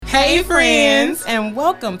Hey friends, and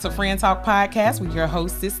welcome to Friend Talk Podcast with your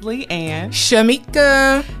hosts Cicely and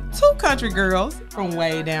Shamika. Two country girls from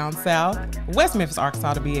way down south, West Memphis,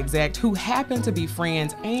 Arkansas to be exact, who happen to be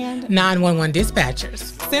friends and 911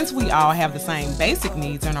 dispatchers. Since we all have the same basic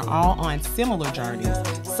needs and are all on similar journeys,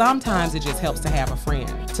 sometimes it just helps to have a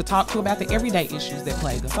friend to talk to about the everyday issues that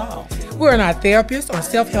plague us all. We're not therapists or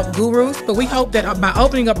self-help gurus, but we hope that by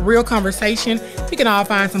opening up real conversation, we can all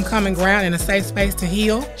find some common ground and a safe space to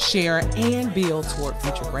heal, share, and build toward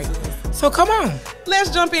future greatness. So come on. Let's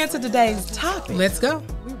jump into today's topic. Let's go.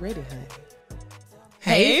 We're ready, honey.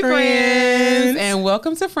 Hey friends. And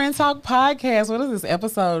welcome to Friend Talk Podcast. What is this,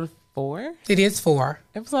 episode 4? It is 4.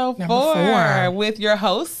 Episode Number 4 with your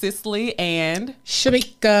host, Cicely and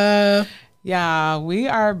Shamika. Yeah, we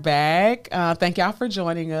are back. Thank y'all for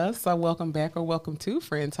joining us. So welcome back or welcome to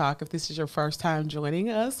Friend Talk. If this is your first time joining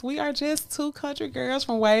us, we are just two country girls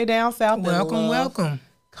from way down south. Welcome.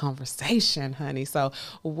 Conversation, honey. So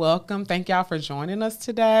welcome. Thank y'all for joining us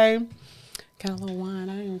today. Got a little wine.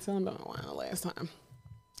 I didn't even tell them about my wine last time.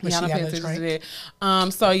 Y'all don't pay attention to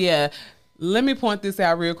that. So yeah, let me point this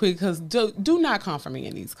out real quick because do not come for me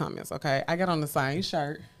in these comments, okay? I got on the same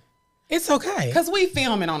shirt. It's okay. Because we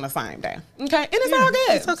filming on the same day, okay? And it's all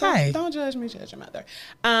good. It's okay. So don't judge me, judge your mother.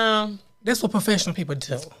 That's what professional people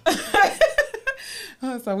do.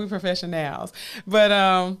 So we professionals.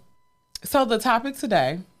 But so the topic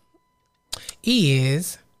today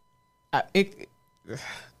is...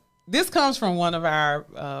 This comes from one of our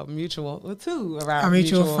two of our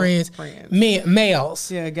mutual friends.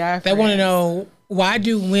 Males. Yeah, guy friends. They want to know, why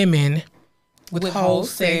do women withhold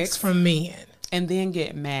sex from men? And then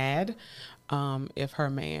get mad if her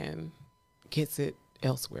man gets it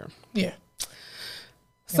elsewhere. Yeah.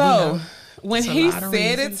 So when he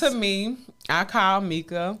said it to me, I called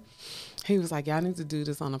Mika. He was like, y'all need to do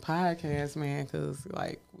this on a podcast, man, because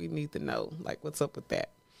like we need to know like what's up with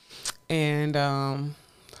that. And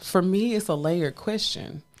for me, it's a layered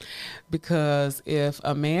question, because if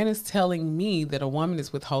a man is telling me that a woman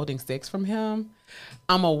is withholding sex from him,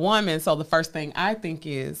 I'm a woman, so the first thing I think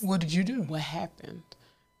is, what did you do? What happened?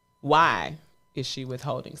 Why is she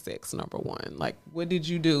withholding sex, number one? Like, what did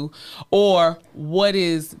you do? Or what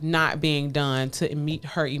is not being done to meet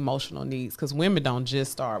her emotional needs? Because women don't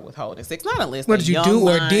just start withholding sex. Not unless what did you do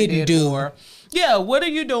or didn't do? Or, yeah, what are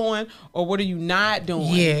you doing or what are you not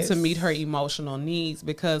doing to meet her emotional needs?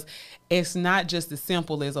 Because it's not just as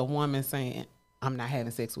simple as a woman saying, I'm not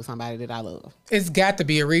having sex with somebody that I love. It's got to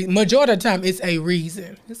be a reason. Majority of the time, it's a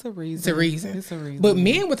reason. It's a reason. It's a reason. It's a reason. But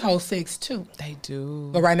men withhold sex too. They do.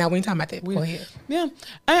 But right now, we ain't talking about that. Go ahead. Yeah.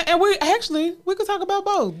 And we could talk about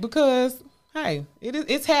both because, hey,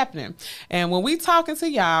 it's happening. And when we talking to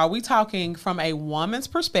y'all, we talking from a woman's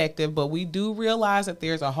perspective, but we do realize that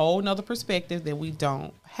there's a whole nother perspective that we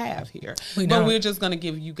don't have here. But we're just going to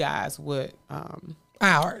give you guys what...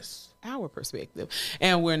 Our perspective.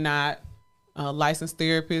 And we're not... licensed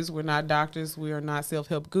therapists, we're not doctors, we are not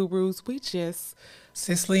self-help gurus. We just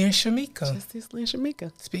Cicely and Shamika. Just Cicely and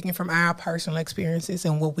Shamika. Speaking from our personal experiences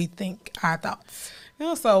and what we think, our thoughts.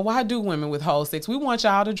 Yeah, so why do women withhold sex? We want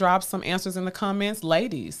y'all to drop some answers in the comments,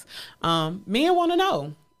 ladies. Men want to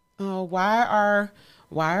know why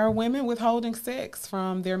are women withholding sex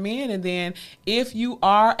from their men? And then if you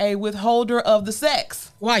are a withholder of the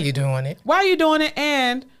sex, why are you doing it? Why are you doing it?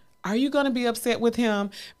 And are you going to be upset with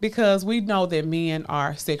him? Because we know that men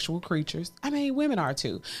are sexual creatures. I mean, women are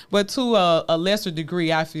too. But to a lesser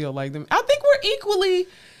degree, I feel like them. I think we're equally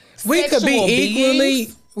We could be equally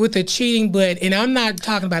beings. With the cheating, and I'm not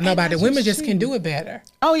talking about nobody. Women just can do it better.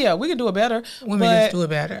 Oh, yeah, we can do it better. Women just do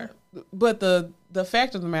it better. But the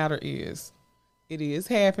fact of the matter is, it is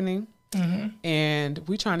happening. Mm-hmm. And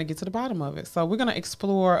we're trying to get to the bottom of it. So we're going to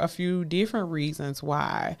explore a few different reasons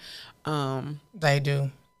why they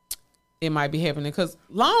do. It might be happening, because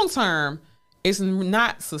long term, it's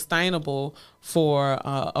not sustainable for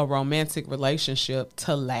a romantic relationship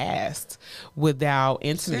to last without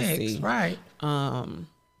intimacy. Sex, right.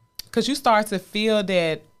 Because you start to feel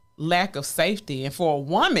that lack of safety. And for a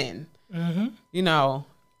woman, you know,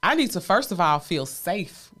 I need to, first of all, feel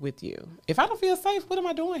safe with you. If I don't feel safe, what am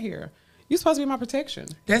I doing here? You're supposed to be my protection.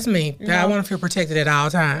 That's me. I want to feel protected at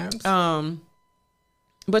all times.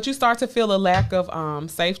 But you start to feel a lack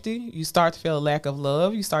of safety. You start to feel a lack of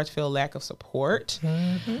love. You start to feel a lack of support,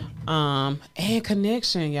 and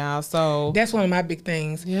connection, y'all. So that's one of my big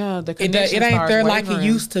things. Yeah, the connection it ain't there wavering. like it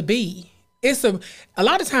used to be. It's a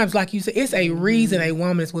lot of times, like you said, it's a reason a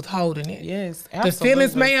woman is withholding it. Yes, absolutely. The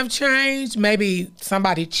feelings may have changed. Maybe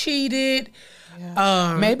somebody cheated.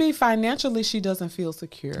 Yeah. Maybe financially she doesn't feel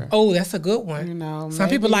secure. Oh, that's a good one. You know, some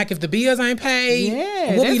people like if the bills ain't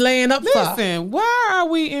paid, we'll be laying up for. Listen, why are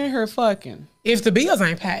we in here fucking? If the bills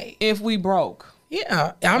ain't paid. If we broke.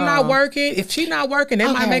 Yeah. I'm not working. If she not working,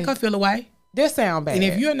 that might make her feel away. That sound bad. And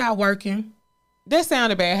if you're not working. That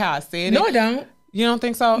sounded bad how I said it. No, it don't. You don't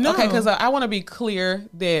think so? No. Okay, because I want to be clear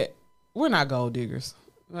that we're not gold diggers.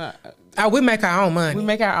 We make our own money. We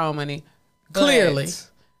make our own money. Clearly.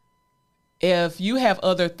 If you have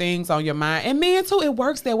other things on your mind, and men too, it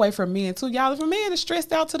works that way for men too. Y'all, if a man is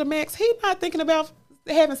stressed out to the max, he's not thinking about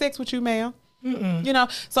having sex with you, ma'am. You know,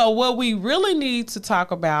 so what we really need to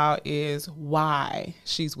talk about is why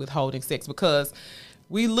she's withholding sex, because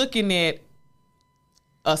we looking at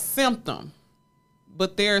a symptom,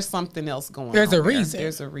 but there's something else going on. There's a reason.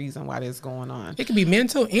 There's a reason why this is going on. It could be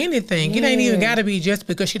mental, anything. It ain't even got to be just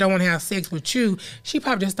because she don't want to have sex with you. She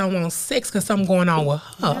probably just don't want sex because something going on with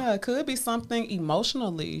her. Yeah, it could be something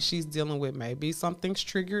emotionally she's dealing with. Maybe something's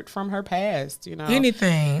triggered from her past, you know.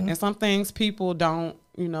 Anything. And some things people don't,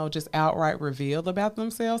 you know, just outright reveal about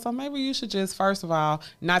themselves. So maybe you should just, first of all,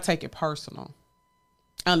 not take it personal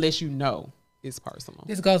unless you know it's personal.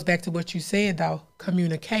 This goes back to what you said, though.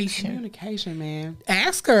 Communication. Communication, man.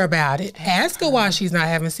 Ask her about it. Ask her why she's not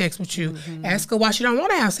having sex with you. Ask her why she don't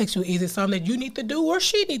want to have sex with you. Is it something that you need to do or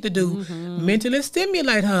she need to do? Mentally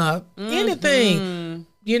stimulate her. Anything.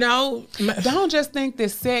 You know? Don't just think that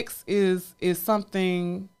sex is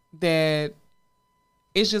something that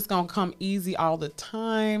it's just gonna come easy all the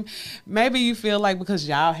time. Maybe you feel like because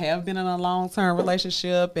y'all have been in a long-term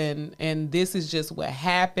relationship and this is just what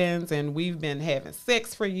happens and we've been having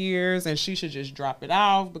sex for years and she should just drop it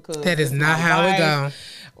off because that is not how it goes.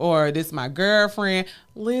 Or this my girlfriend.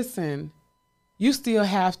 Listen, you still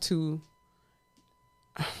have to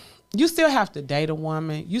date a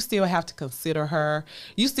woman. You still have to consider her.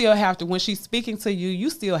 You still have to, when she's speaking to you, you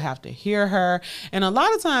still have to hear her. And a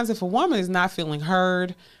lot of times if a woman is not feeling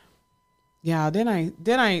heard, yeah, that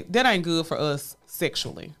ain't good for us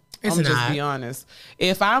sexually. It's I'm not. just be honest.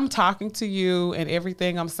 If I'm talking to you and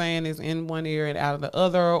everything I'm saying is in one ear and out of the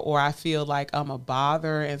other, or I feel like I'm a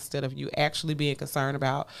bother instead of you actually being concerned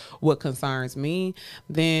about what concerns me,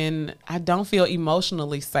 then I don't feel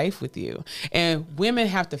emotionally safe with you. And women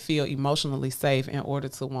have to feel emotionally safe in order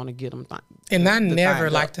to want to get them. And I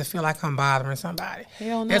never like to feel like I'm bothering somebody.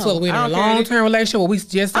 Hell no. That's what we're in a long-term relationship where we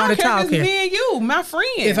just started talking. It's me and you, my friend.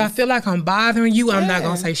 If I feel like I'm bothering you, I'm not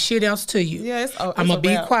going to say shit else to you. Yeah, I'm going to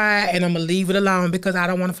be quiet and I'm going to leave it alone because I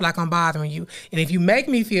don't want to feel like I'm bothering you. And if you make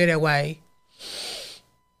me feel that way,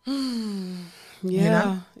 yeah, you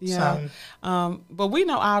know? yeah. So. But we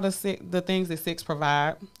know all the things that sex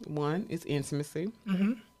provide. One is intimacy.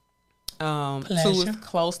 Two is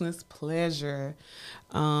closeness, pleasure.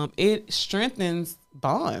 It strengthens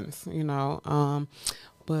bonds, you know.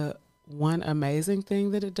 But one amazing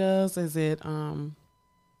thing that it does is it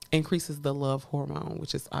increases the love hormone,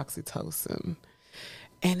 which is oxytocin.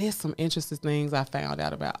 And there's some interesting things I found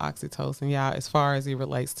out about oxytocin, y'all, as far as it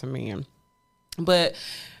relates to men. But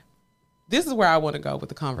this is where I want to go with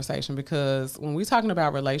the conversation, because when we're talking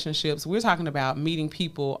about relationships, we're talking about meeting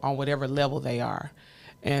people on whatever level they are.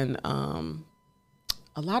 And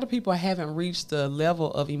a lot of people haven't reached the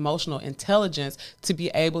level of emotional intelligence to be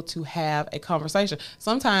able to have a conversation.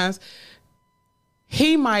 Sometimes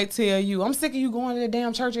he might tell you, I'm sick of you going to the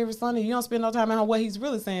damn church every Sunday. You don't spend no time at home. What he's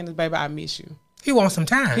really saying is, baby, I miss you. He wants some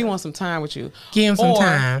time. He wants some time with you. Give him some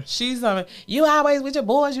time. She's you always with your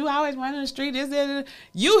boys. You always running the street. This.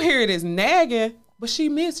 You hear it as nagging, but she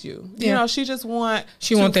miss you. Yeah. You know, she just want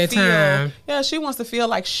that time. Yeah, she wants to feel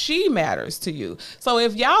like she matters to you. So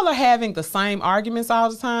if y'all are having the same arguments all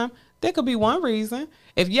the time, that could be one reason.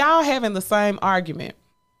 If y'all having the same argument,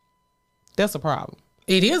 that's a problem.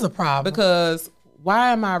 It is a problem. Because why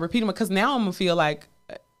am I repeating? Because now I'm gonna feel like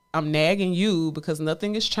I'm nagging you because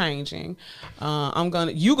nothing is changing.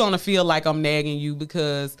 You gonna feel like I'm nagging you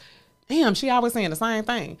because, damn, she always saying the same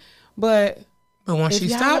thing. But once she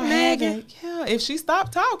stopped nagging, if she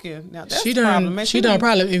stopped talking, now that's she the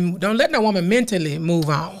problem. Don't let no woman mentally move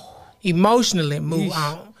on, emotionally move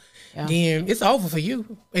on. Yeah. Then it's over for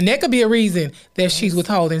you. And that could be a reason that she's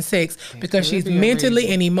withholding sex, because she's mentally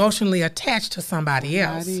and emotionally attached to somebody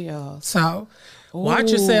else. So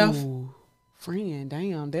watch yourself. Friend,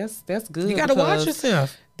 damn, that's good. You gotta watch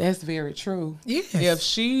yourself. That's very true. Yes. If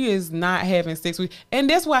she is not having sex with, and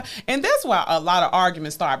that's why a lot of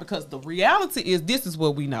arguments start, because the reality is, this is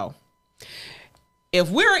what we know.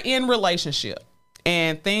 If we're in relationship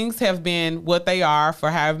and things have been what they are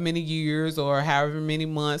for however many years or however many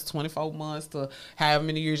months, 24 months to however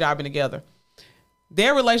many years y'all been together,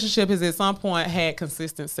 their relationship has at some point had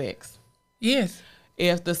consistent sex. Yes.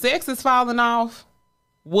 If the sex is falling off,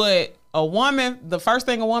 the first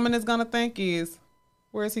thing a woman is going to think is,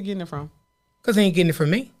 where is he getting it from? Because he ain't getting it from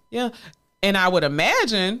me. Yeah. And I would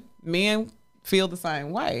imagine men feel the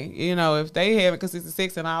same way. You know, if they have it because it's a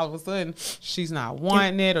sex and all of a sudden she's not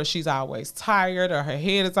wanting it, or she's always tired, or her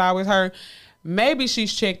head is always hurt, maybe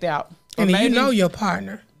she's checked out. And you know your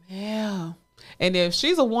partner. Yeah. And if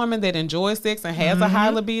she's a woman that enjoys sex and has a high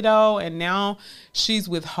libido, and now she's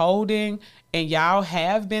withholding, and y'all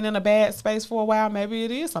have been in a bad space for a while, maybe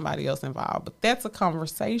it is somebody else involved. But that's a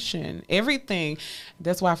conversation. Everything.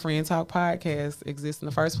 That's why Friend Talk Podcast exists in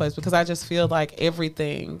the first place, because I just feel like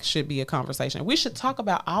everything should be a conversation. We should talk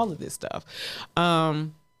about all of this stuff.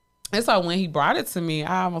 And so when he brought it to me,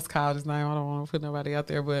 I almost called his name. I don't want to put nobody out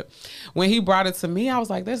there. But when he brought it to me, I was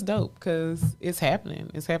like, that's dope, because it's happening.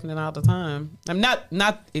 It's happening all the time. I'm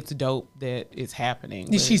not it's dope that it's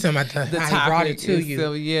happening. She's talking about how he brought it to you.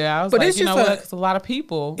 So, yeah, I was like, you know what? It's a lot of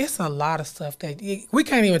people. It's a lot of stuff that we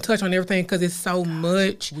can't even touch on everything because it's so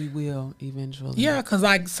much. We will eventually. Yeah, because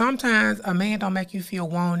like sometimes a man don't make you feel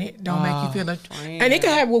wanted, don't make you feel like, and it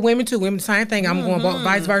can happen with women too. Women, the same thing. I'm going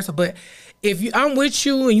vice versa, but if I'm with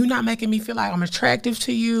you and you're not making me feel like I'm attractive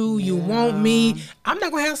to you, you want me, I'm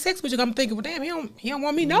not gonna have sex with you. I'm thinking, well, damn, he don't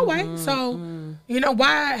want me no way. So, you know,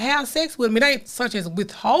 why have sex with me? It ain't such as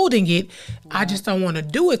withholding it. I just don't want to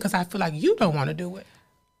do it because I feel like you don't want to do it.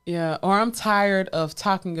 Yeah, or I'm tired of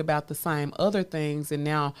talking about the same other things, and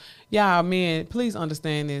now, y'all, men, please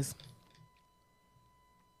understand this.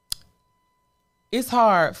 It's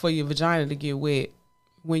hard for your vagina to get wet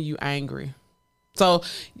when you angry. So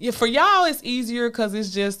for y'all, it's easier because it's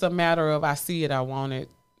just a matter of, I see it, I want it.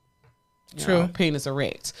 True. Penis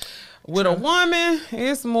erect. With a woman,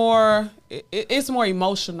 it's more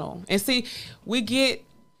emotional. And see, we get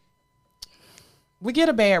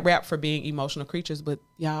a bad rap for being emotional creatures, but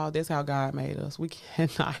y'all, that's how God made us. We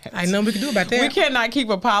cannot. I know we can do about that. We cannot keep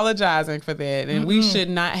apologizing for that, and we should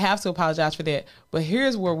not have to apologize for that. But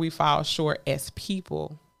here's where we fall short as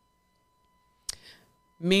people.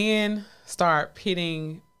 Men start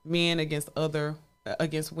pitting men against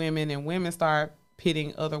women, and women start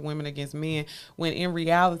pitting other women against men, when in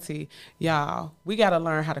reality, y'all, we got to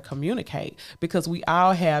learn how to communicate, because we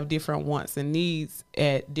all have different wants and needs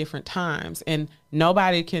at different times, and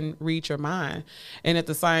nobody can read your mind. And at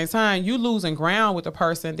the same time, you losing ground with the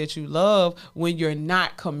person that you love when you're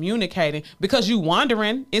not communicating, because you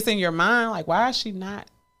wondering, it's in your mind, like, why is she not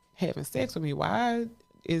having sex with me? Why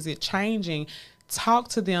is it changing? Talk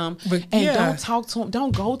to them, don't talk to them.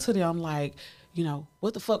 Don't go to them like, you know,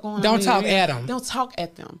 what the fuck going on? Don't talk at them. Don't talk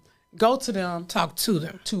at them. Go to them. Talk to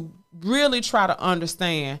them. To really try to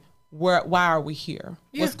understand why are we here?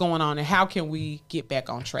 Yeah. What's going on, and how can we get back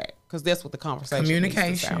on track? Because that's what the conversation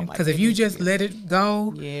communication. Because if you just let it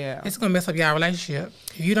go, it's gonna mess up y'all relationship.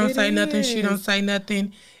 If you don't say nothing, she don't say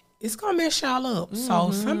nothing, it's gonna mess y'all up.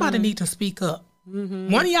 So somebody need to speak up.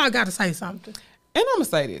 One of y'all got to say something. And I'm gonna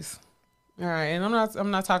say this. All right, and I'm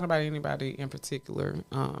not talking about anybody in particular,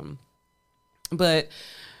 but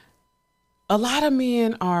a lot of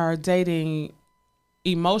men are dating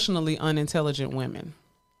emotionally unintelligent women,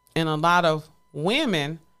 and a lot of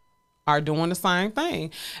women are doing the same thing.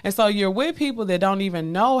 And so you're with people that don't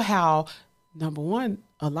even know how. Number one,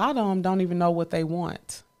 a lot of them don't even know what they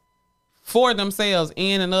want for themselves,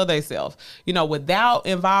 in and of themselves. You know, without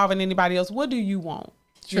involving anybody else. What do you want?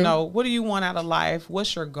 True. You know, what do you want out of life?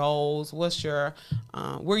 What's your goals? What's your,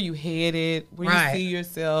 where you headed? Where you see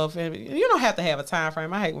yourself? And you don't have to have a time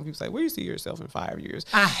frame. I hate when people say, where do you see yourself in 5 years?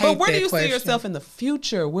 I hate that. But where do you question. see yourself in the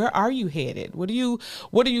future? Where are you headed? What are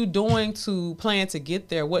you doing to plan to get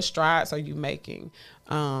there? What strides are you making?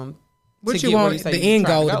 What you want the end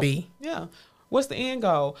goal to be? Yeah. What's the end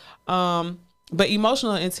goal? But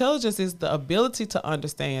emotional intelligence is the ability to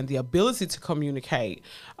understand, the ability to communicate,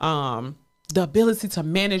 the ability to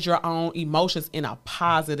manage your own emotions in a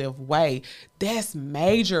positive way. That's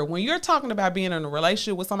major. When you're talking about being in a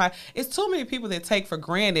relationship with somebody, it's too many people that take for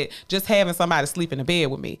granted just having somebody sleep in the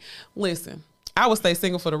bed with me. Listen, I would stay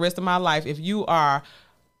single for the rest of my life if you are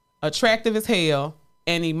attractive as hell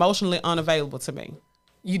and emotionally unavailable to me.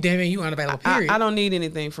 You unavailable, period. I don't need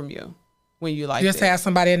anything from you when you like just have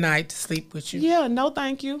somebody at night to sleep with you. Yeah, no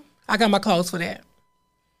thank you. I got my clothes for that.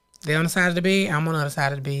 They're on the side of the bed. I'm on the other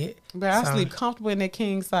side of the bed. But I sleep comfortable in that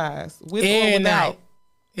king size. With or without.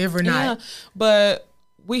 Every night. Yeah, but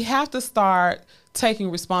we have to start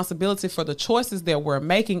taking responsibility for the choices that we're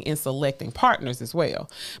making in selecting partners as well.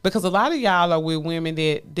 Because a lot of y'all are with women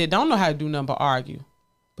that don't know how to do nothing but argue.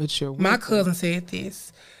 But you're with My cousin said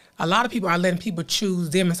this. A lot of people are letting people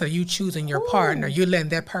choose them instead of you choosing your partner. You're letting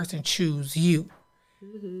that person choose you.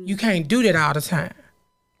 You can't do that all the time.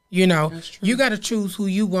 You know, you got to choose who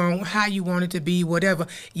you want, how you want it to be, whatever.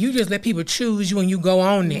 You just let people choose you and you go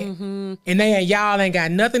on there. And y'all ain't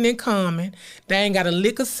got nothing in common. They ain't got a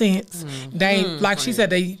lick of sense. They ain't, like she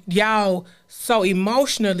said, y'all so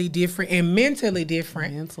emotionally different and mentally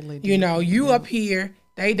different. You know, you up here,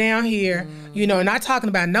 they down here, you know, not talking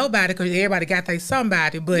about nobody because everybody got they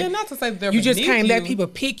somebody, but not to say they're you just can't you. let people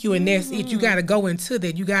pick you and that's it. You got to go into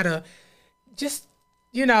that. You got to just,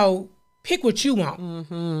 you know, pick what you want.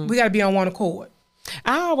 We got to be on one accord.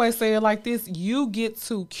 I always say it like this. You get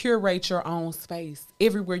to curate your own space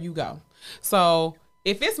everywhere you go. So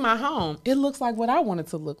if it's my home, it looks like what I want it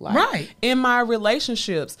to look like. Right. In my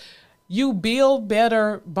relationships, you build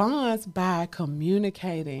better bonds by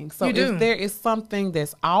communicating. So if there is something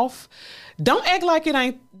that's off, don't act like it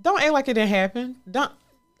didn't happen. Don't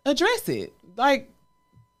address it. Like,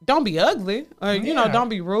 don't be ugly or, you know, don't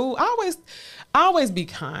be rude. Always be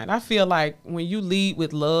kind. I feel like when you lead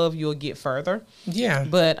with love, you'll get further. Yeah.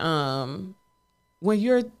 But when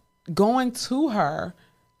you're going to her,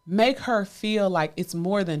 make her feel like it's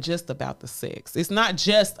more than just about the sex. It's not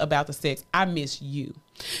just about the sex. I miss you.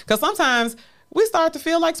 Because sometimes we start to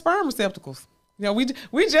feel like sperm receptacles. You know,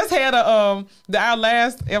 we just had our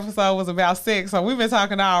last episode was about sex, so we've been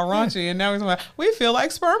talking all raunchy, and now we feel like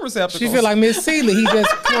sperm receptacles. She feel like Miss Seeley. He just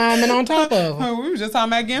climbing on top of her. We were just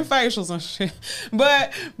talking about getting facials and shit.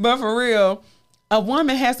 But for real, a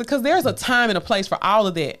woman has to, because there's a time and a place for all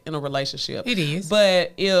of that in a relationship. It is.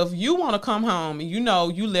 But if you want to come home and you know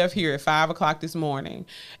you left here at 5 o'clock this morning,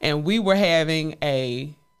 and we were having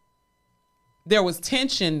there was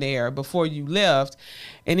tension there before you left,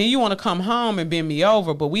 and then you want to come home and bend me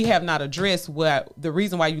over, but we have not addressed the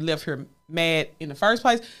reason why you left here mad in the first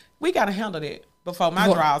place. We got to handle that before my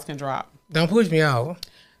drawers can drop. Don't push me over.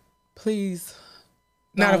 Please.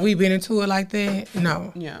 Not if we been into it like that.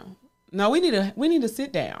 No. Yeah. No, we need to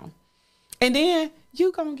sit down. And then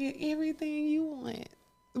you gonna get everything you want.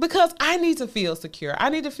 Because I need to feel secure. I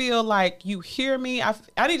need to feel like you hear me. I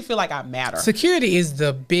need to feel like I matter. Security is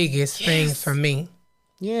the biggest thing for me.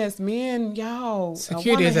 Yes, men, y'all.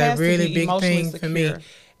 Security is a really big thing for me.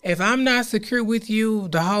 If I'm not secure with you,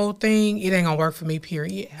 the whole thing, it ain't gonna work for me,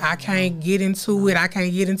 period. I can't get into it. I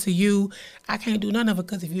can't get into you. I can't do none of it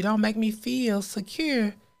because if you don't make me feel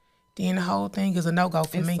secure, then the whole thing is a no-go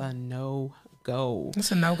for me. It's a no-go.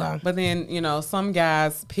 It's a no-go. But then, you know, some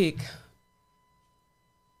guys pick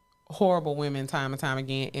horrible women time and time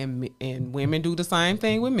again, and women do the same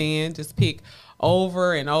thing with men, just pick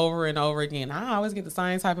over and over and over again. I always get the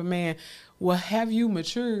same type of man. Well, have you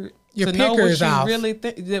matured your to know what is you off. really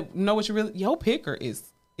know what you really your picker is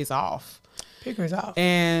off. Picker is off.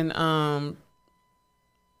 And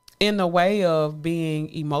in the way of being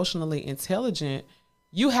emotionally intelligent,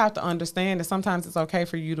 you have to understand that sometimes it's okay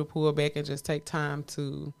for you to pull back and just take time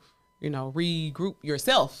to, you know, regroup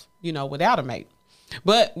yourself, you know, without a mate.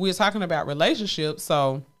 But we're talking about relationships.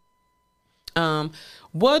 So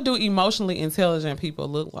what do emotionally intelligent people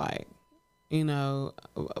look like? You know,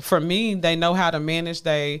 for me, they know how to manage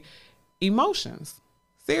their emotions,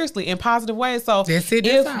 seriously, in positive ways. So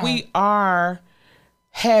if we are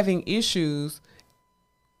having issues,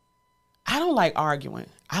 I don't like arguing.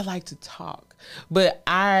 I like to talk. But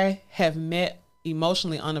I have met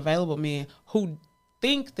emotionally unavailable men who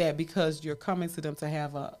think that because you're coming to them to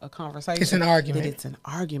have a conversation, it's an argument. That it's an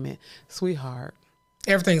argument. Sweetheart.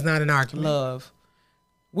 Everything's not an argument. Love.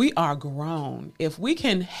 We are grown. If we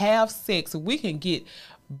can have sex, if we can get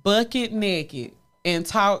bucket naked and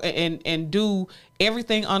talk and do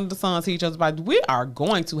everything under the sun to each other's body, we are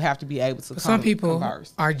going to have to be able to Some people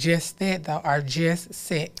converse. Are just that, though, are just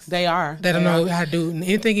sex. They are. They don't know how to do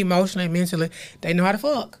anything emotionally, mentally. They know how to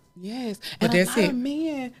fuck. Yes. But and that's a lot it. of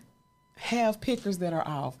men have pickers that are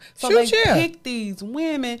off. So Shoot, they pick these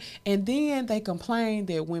women and then they complain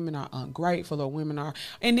that women are ungrateful or women are,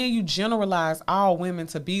 and then you generalize all women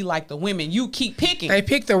to be like the women you keep picking. They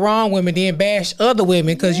pick the wrong women, then bash other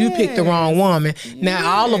women because you picked the wrong woman.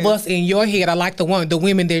 Now all of us in your head are like the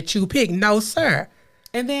women that you pick. No, sir.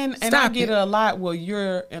 And then I get it a lot. Well,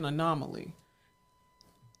 you're an anomaly.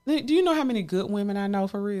 Do you know how many good women I know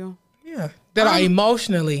for real? Yeah. That are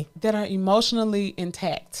emotionally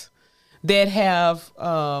intact. That have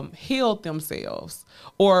healed themselves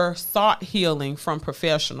or sought healing from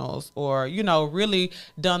professionals or, you know, really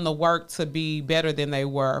done the work to be better than they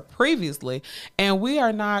were previously. And we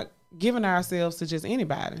are not giving ourselves to just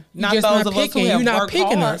anybody. Not those of us who have worked hard. You're not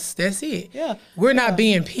picking us. That's it. Yeah. We're not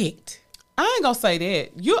being picked. I ain't going to say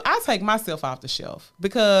that. I take myself off the shelf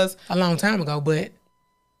because... A long time ago, but...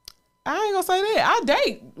 I ain't going to say that. I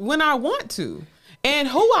date when I want to. and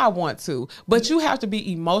who I want to. But you have to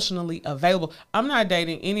be emotionally available. I'm not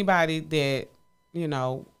dating anybody that, you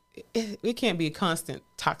know, it can't be a constant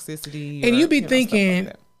toxicity. And or, you be know, thinking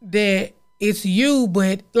like that it's you,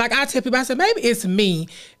 but like I tell people, I said, maybe it's me.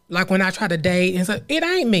 Like when I try to date, and so it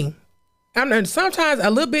ain't me. Sometimes a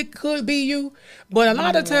little bit could be you, but a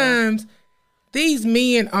lot of times these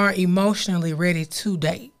men aren't emotionally ready to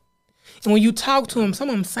date. And when you talk to them, some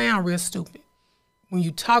of them sound real stupid. When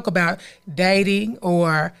you talk about dating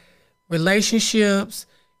or relationships,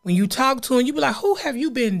 when you talk to them, you be like, who have you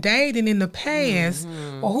been dating in the past?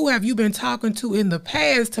 Or who have you been talking to in the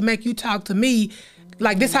past to make you talk to me?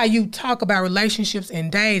 Like this how you talk about relationships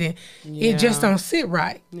and dating. It just don't sit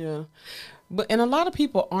right. Yeah. And a lot of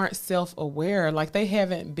people aren't self-aware. Like they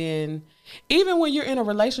haven't been, even when you're in a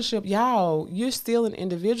relationship, y'all, you're still an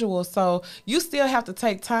individual. So you still have to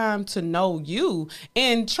take time to know you,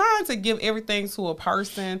 and trying to give everything to a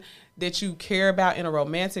person that you care about in a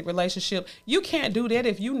romantic relationship. You can't do that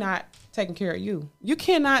if you're not taking care of you. You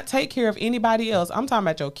cannot take care of anybody else. I'm talking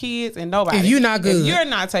about your kids and nobody. If you're not good. If you're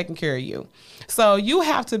not taking care of you. So you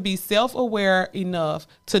have to be self-aware enough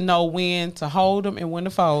to know when to hold them and when to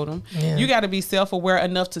fold them. Yeah. You got to be self-aware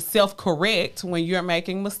enough to self-correct when you're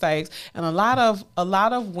making mistakes. And a lot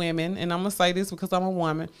of women, and I'm going to say this because I'm a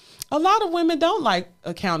woman, a lot of women don't like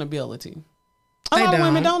accountability. A lot of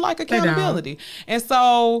women don't like accountability. And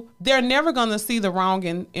so they're never going to see the wrong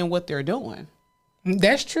in what they're doing.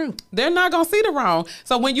 That's true. They're not going to see the wrong.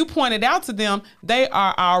 So when you point it out to them, they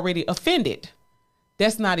are already offended.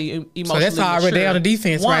 That's not emotionally So that's already on the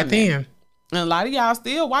defense woman. Right then. And a lot of y'all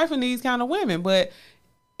still wifing these kind of women.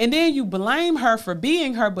 And then you blame her for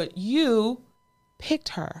being her, but you picked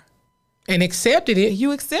her. And accepted it.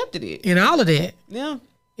 You accepted it. And all of that. Yeah.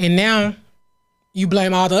 And now you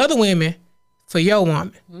blame all the other women for your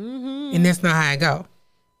woman. Mm-hmm. And that's not how it go.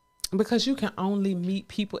 Because you can only meet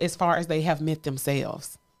people as far as they have met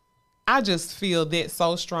themselves. I just feel that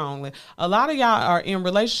so strongly. A lot of y'all are in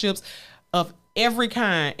relationships of every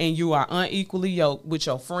kind, and you are unequally yoked with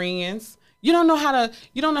your friends. You don't know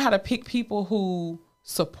how to pick people who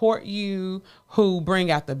support you, who bring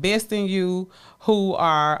out the best in you, who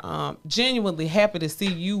are genuinely happy to see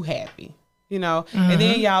you happy. You know, and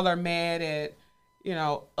then y'all are mad at, you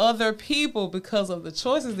know, other people because of the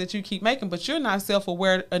choices that you keep making, but you're not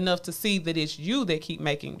self-aware enough to see that it's you that keep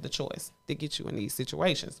making the choice that gets you in these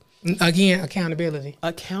situations. Again, accountability.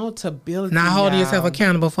 Accountability. Not holding yourself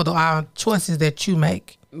accountable for the choices that you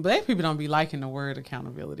make. Black people don't be liking the word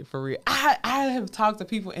accountability for real. I have talked to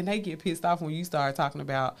people and they get pissed off when you start talking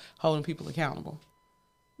about holding people accountable.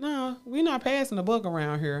 No, we're not passing the buck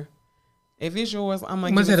around here. If it's yours, I'm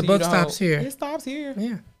going to give it to you. The buck stops here. It stops here.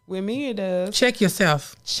 Yeah. With me, it does. Check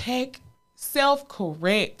yourself. Check,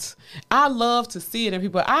 self-correct. I love to see it in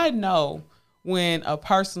people. I know when a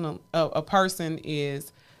person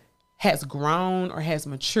has grown or has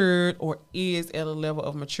matured or is at a level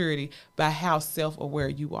of maturity by how self-aware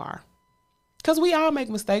you are. Because we all make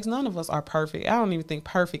mistakes. None of us are perfect. I don't even think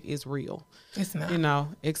perfect is real. It's not. You know,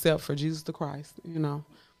 except for Jesus the Christ, you know.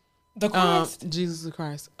 The Christ? Jesus the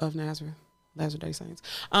Christ of Nazareth. Latter-day Saints.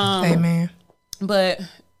 Amen. But...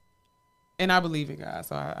 And I believe in God,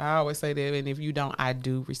 so I always say that. And if you don't, I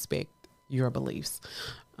do respect your beliefs.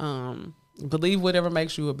 Believe whatever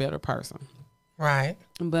makes you a better person. Right.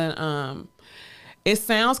 But it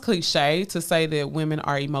sounds cliche to say that women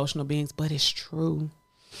are emotional beings, but it's true.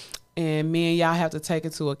 And men, y'all have to take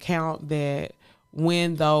into account that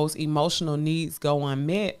when those emotional needs go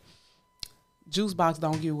unmet, juice box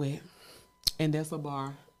don't get wet. And that's a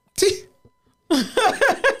bar.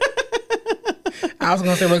 I was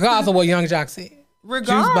going to say, regardless of what Young Jock said.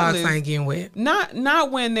 Regardless. Juice box ain't getting wet.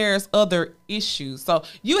 Not when there's other issues. So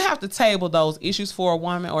you have to table those issues for a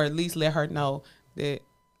woman, or at least let her know that,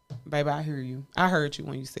 baby, I hear you. I heard you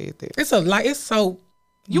when you said that. It's so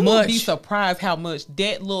you much. won't be surprised how much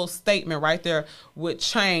that little statement right there would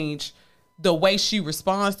change the way she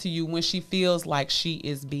responds to you when she feels like she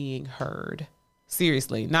is being heard.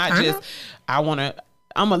 Seriously. Not just, I'm going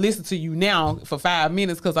to listen to you now for 5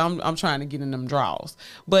 minutes because I'm trying to get in them draws.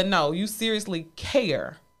 But no, you seriously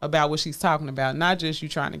care about what she's talking about, not just you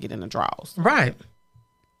trying to get in the draws. Right.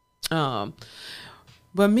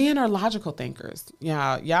 But men are logical thinkers.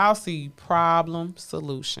 Y'all see problem,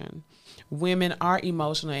 solution. Women are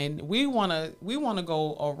emotional, and we want to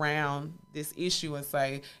go around this issue and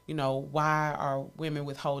say, you know, why are women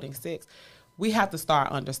withholding sex? We have to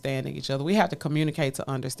start understanding each other. We have to communicate to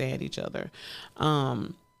understand each other.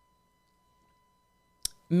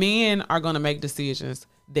 Men are going to make decisions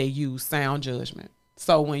that use sound judgment.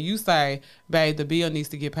 So when you say, babe, the bill needs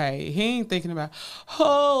to get paid, he ain't thinking about,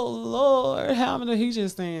 oh, Lord, how many? He's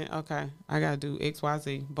just saying, okay, I got to do X, Y,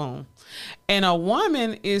 Z, boom. And a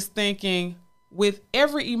woman is thinking with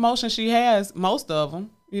every emotion she has, most of them,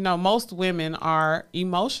 most women are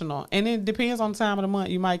emotional. And it depends on the time of the month.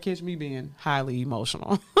 You might catch me being highly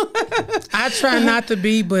emotional. I try not to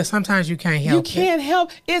be, but sometimes you can't help it. You can't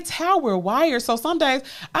help. It's how we're wired. So some days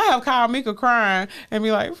I have called Mika crying and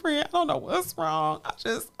be like, friend, I don't know what's wrong.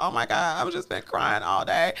 Oh my God, I've just been crying all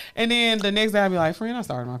day. And then the next day I'll be like, friend, I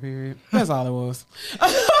started my period. That's all it was.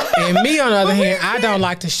 And me, on the other hand, I don't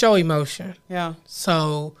like to show emotion. Yeah.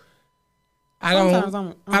 So I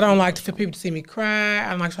don't like for people to see me cry.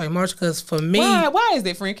 I don't like to show emotion because for me. Why is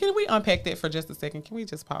that, friend? Can we unpack that for just a second? Can we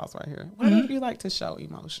just pause right here? Why don't you like to show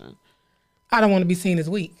emotion? I don't want to be seen as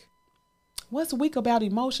weak. What's weak about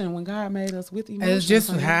emotion when God made us with emotion? It's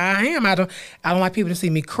just how I am. I don't like people to see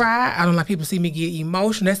me cry. I don't like people to see me get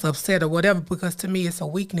emotion. That's upset or whatever, because to me it's a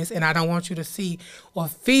weakness, and I don't want you to see or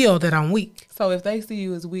feel that I'm weak. So if they see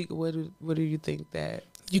you as weak, what do you think that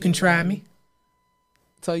you can try me?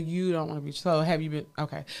 So you don't want to be. So have you been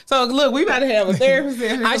okay? So look, we about to have a therapist. I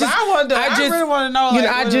really want to know.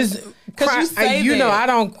 I just cry. I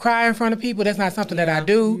don't cry in front of people. That's not something that I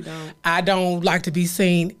do. I don't like to be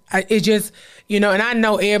seen. It just, and I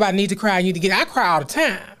know everybody needs to cry. I cry all the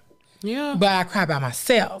time. Yeah, but I cry by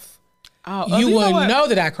myself. Oh, you wouldn't know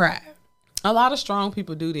that I cry. A lot of strong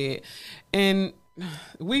people do that, and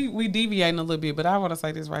we deviating a little bit, but I want to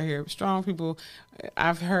say this right here. Strong people,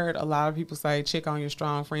 I've heard a lot of people say, check on your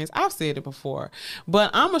strong friends. I've said it before,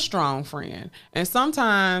 but I'm a strong friend. And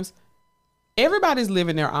sometimes everybody's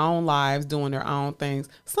living their own lives, doing their own things.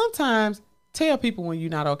 Sometimes tell people when you're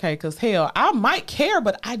not okay, because hell, I might care,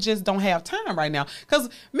 but I just don't have time right now. Because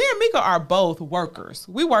me and Mika are both workers.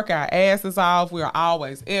 We work our asses off. We're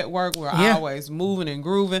always at work. We're always moving and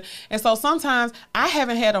grooving. And so sometimes I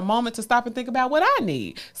haven't had a moment to stop and think about what I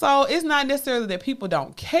need. So it's not necessarily that people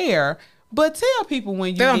don't care, but tell people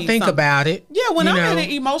when you they don't think about it. Yeah, when I'm in an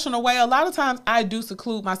emotional way, a lot of times I do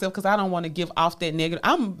seclude myself because I don't want to give off that negative.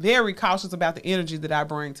 I'm very cautious about the energy that I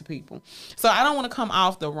bring to people. So I don't want to come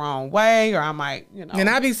off the wrong way, or I might, And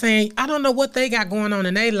I be saying, I don't know what they got going on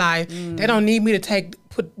in their life. They don't need me to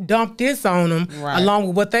dump this on them along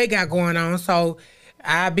with what they got going on. So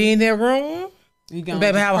I be in their room. You gonna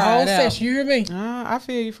baby have a whole session. You hear me? I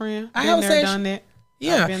feel you, friend. I have there, done that.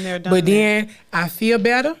 Yeah, been there, done that. But then I feel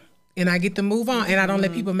better. And I get to move on, and I don't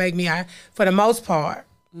let people make me. For the most part,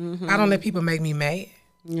 I don't let people make me mad,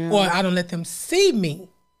 or I don't let them see me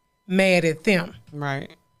mad at them.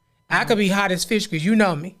 Right. I could be hot as fish grease. You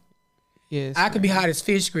know me. Yes. I could be hot as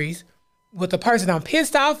fish grease. With the person I'm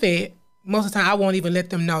pissed off at, most of the time I won't even let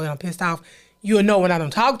them know that I'm pissed off. You'll know when I don't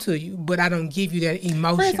talk to you, but I don't give you that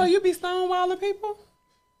emotion. Friend, so you be stonewalling people?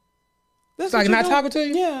 That's like not talking to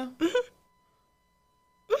you? Yeah.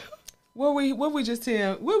 What we just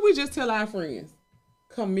tell our friends?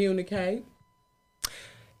 Communicate.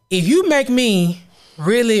 If you make me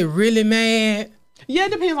really, really mad. Yeah,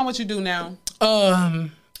 it depends on what you do now. I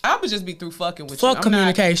would just be through fucking with you. Fuck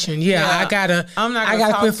communication. I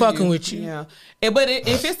gotta quit fucking with you. Yeah. But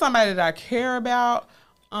if it's somebody that I care about,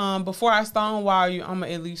 before I stonewall you, I'm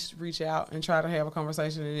gonna at least reach out and try to have a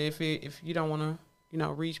conversation. And if you don't want to,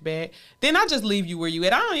 reach back, then I just leave you where you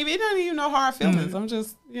at. It don't even know hard feelings. I'm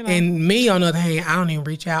just, And me, on the other hand, I don't even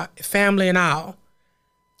reach out. Family and all.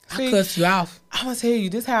 I cuss you off. I'm going to tell you,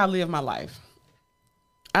 this is how I live my life.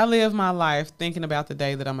 I live my life thinking about the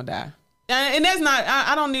day that I'm going to die. And that's not,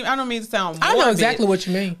 I don't mean to sound morbid. I know exactly what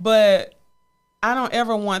you mean. But I don't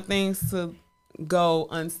ever want things to go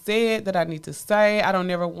unsaid that I need to say. I don't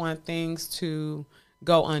ever want things to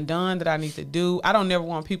go undone that I need to do. I don't never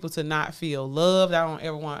want people to not feel loved. I don't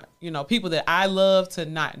ever want, people that I love to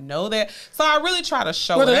not know that. So I really try to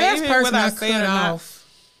show it. The last person I cut off,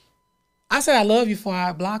 I said I love you before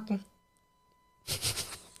I blocked them.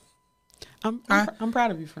 I'm proud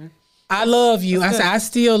of you, friend. I love you. I said I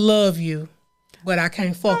still love you, but I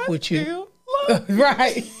can't fuck with you.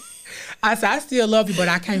 Right. I said I still love you, but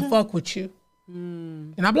I can't fuck with you.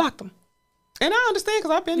 And I blocked them. And I understand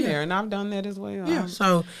because I've been there and I've done that as well. Yeah.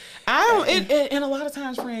 So I don't. And a lot of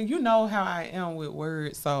times, friend, you know how I am with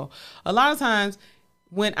words. So a lot of times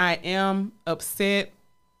when I am upset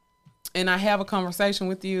and I have a conversation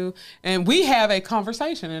with you, and we have a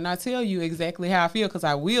conversation, and I tell you exactly how I feel, because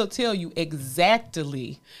I will tell you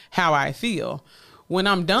exactly how I feel. When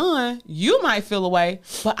I'm done, you might feel away,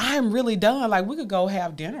 but I'm really done. Like, we could go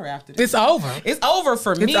have dinner after this. It's over. It's over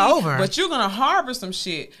for me. It's over. But you're going to harbor some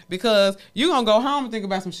shit because you're going to go home and think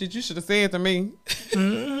about some shit you should have said to me.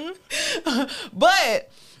 Mm-hmm.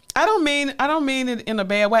 But I don't mean it in a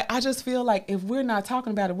bad way. I just feel like if we're not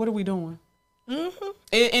talking about it, what are we doing? Mm-hmm.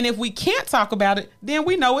 And if we can't talk about it, then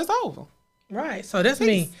we know it's over. Right. So that's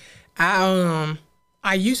me. I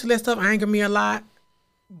used to let stuff anger me a lot,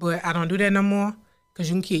 but I don't do that no more because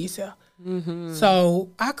you can kill yourself. Mm-hmm. So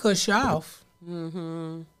I cut you off.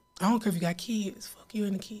 Mm-hmm. I don't care if you got kids. Fuck you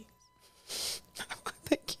and the kids.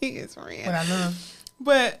 The kids, friend. But I love.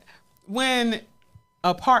 But when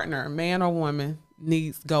a partner, man or woman,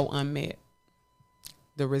 needs go unmet,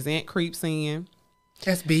 the resent creeps in.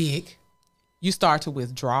 That's big. You start to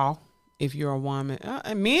withdraw if you're a woman.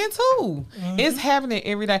 And men too. Mm-hmm. It's happening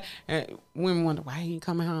every day. And women wonder why he ain't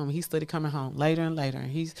coming home. He started coming home later and later.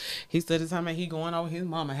 And he started talking about he going over his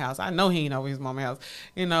mama's house. I know he ain't over his mama's house.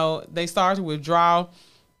 You know, they start to withdraw.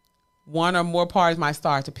 One or more parties might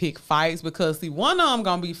start to pick fights because, see, one of them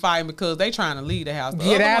going to be fighting because they trying to leave the house. The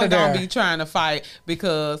Get other out one of there. going to be trying to fight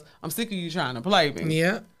because I'm sick of you trying to play me.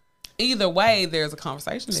 Yeah. Either way, there's a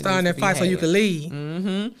conversation. Starting that fight so you can leave.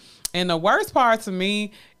 Mm-hmm. And the worst part to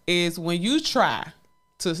me is when you try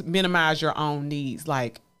to minimize your own needs.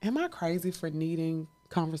 Like, am I crazy for needing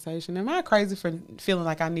conversation? Am I crazy for feeling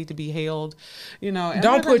like I need to be held? You know,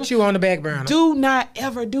 don't put you on the back burner. Do not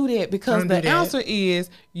ever do that because the answer is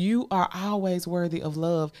you are always worthy of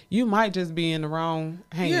love. You might just be in the wrong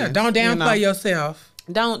hands. Yeah, don't downplay yourself.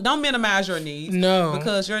 Don't minimize your needs. No.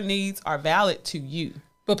 Because your needs are valid to you.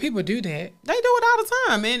 But people do that. They do it all the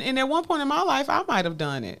time. And at one point in my life, I might have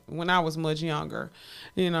done it when I was much younger.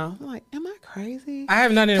 You know, I'm like, am I crazy? I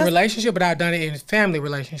haven't done it in a relationship, but I've done it in family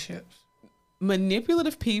relationships.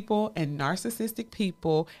 Manipulative people and narcissistic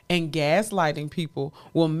people and gaslighting people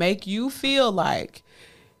will make you feel like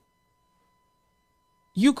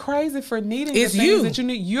you crazy for needing the things that you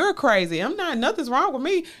need. You're crazy. I'm not. Nothing's wrong with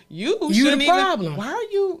me. You the problem. Why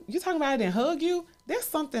are you talking about it and hug you? That's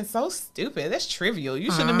something so stupid. That's trivial.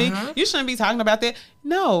 You shouldn't be. You shouldn't be talking about that.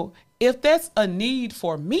 No, if that's a need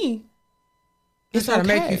for me, it's trying to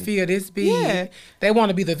make you feel this big. Yeah. They want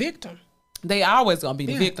to be the victim. They always gonna be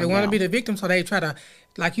the victim. They want to be the victim, so they try to,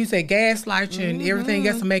 like you say, gaslight you and everything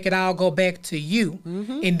else to make it all go back to you,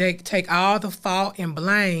 and they take all the fault and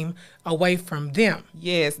blame away from them.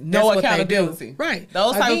 Yes, no accountability. Right,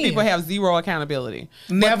 those type of people have zero accountability.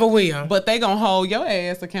 Never will. But they gonna hold your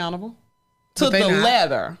ass accountable to the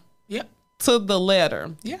letter. Yep. To the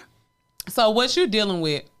letter. Yeah. So what you're dealing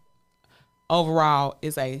with overall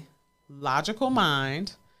is a logical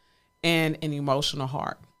mind and an emotional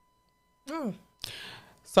heart. Oh.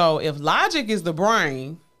 So if logic is the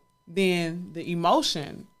brain, then the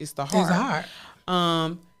emotion is the heart. It's the heart.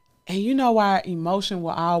 And you know why emotion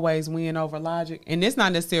will always win over logic? And it's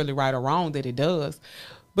not necessarily right or wrong that it does.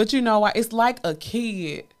 But you know why? It's like a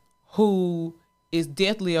kid who is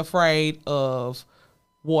deathly afraid of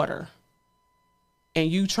water and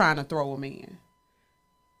you trying to throw him in.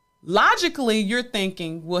 Logically, you're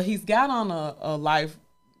thinking, well, he's got on a life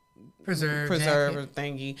preserver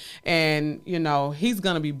thingy, and you know he's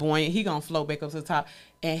gonna be buoyant. He gonna float back up to the top,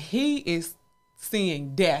 and he is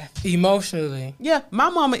seeing death emotionally. Yeah, my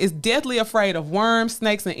mama is deathly afraid of worms,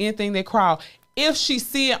 snakes, and anything that crawl. If she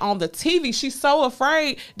see it on the TV, she's so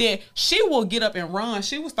afraid that she will get up and run.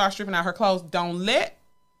 She will start stripping out her clothes. Don't let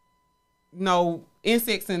no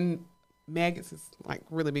insects and maggots is like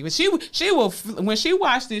really big, but she will, when she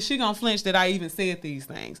watched this, she gonna flinch that I even said these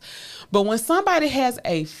things. But when somebody has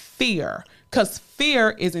a fear, because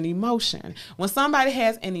fear is an emotion, when somebody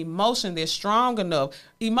has an emotion that's strong enough,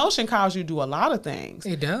 emotion causes you to do a lot of things.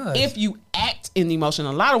 It does. If you act in emotion,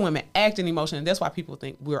 a lot of women act in emotion, and that's why people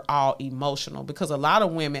think we're all emotional, because a lot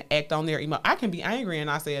of women act on their emotion. I can be angry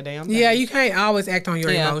and I say a damn thing. Yeah, you can't always act on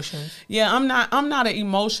your emotions. Yeah, I'm not an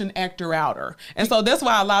emotion actor outer, and so that's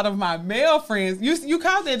why a lot of my male friends, you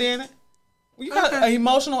call that in it. You call it an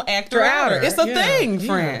emotional actor outer. It's a thing,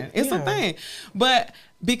 friend. It's a thing. But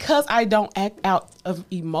because I don't act out of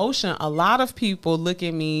emotion, a lot of people look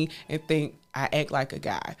at me and think I act like a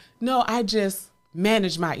guy. No, I just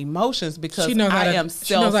manage my emotions because I am self-aware.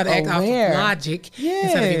 She knows how to act off of logic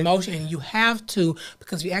instead of emotion, and you have to,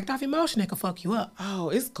 because if you act off emotion, it can fuck you up. Oh,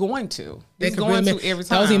 it's going to. It's going to every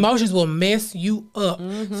time. Those emotions will mess you up.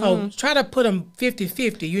 Mm-hmm. So try to put them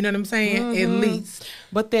 50-50, you know what I'm saying? Mm-hmm. At least.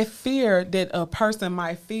 But that fear that a person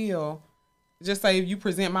might feel, just say if you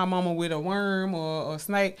present my mama with a worm or a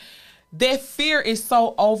snake, that fear is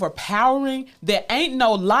so overpowering that ain't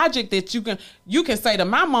no logic that you can say to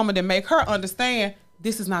my mama to make her understand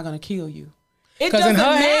this is not going to kill you. It doesn't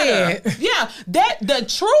matter. Yeah, that the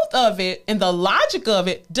truth of it and the logic of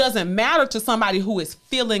it doesn't matter to somebody who is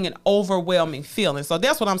feeling an overwhelming feeling. So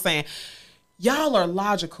that's what I'm saying. Y'all are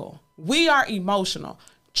logical. We are emotional.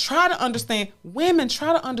 try to understand, women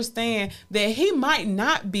try to understand that he might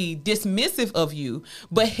not be dismissive of you,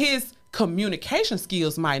 but his communication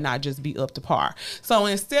skills might not just be up to par. So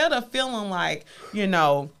instead of feeling like, you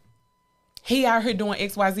know, he out here doing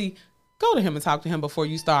XYZ, go to him and talk to him before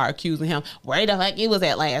you start accusing him. Where the fuck you was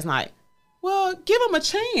at last night? Well, give him a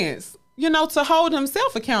chance, you know, to hold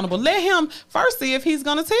himself accountable. Let him first see if he's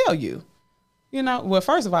going to tell you. You know, well,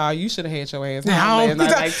 first of all, you should have had your ass home last night.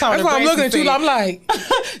 Like that's why I'm looking at you. I'm like,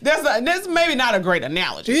 that's maybe not a great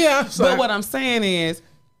analogy. Yeah, but what I'm saying is,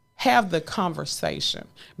 have the conversation,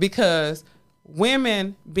 because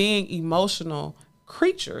women being emotional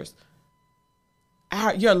creatures,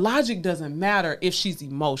 your logic doesn't matter if she's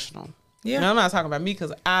emotional. Yeah, now, I'm not talking about me,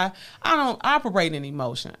 because I don't operate in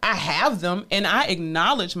emotion. I have them, and I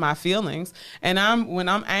acknowledge my feelings. And when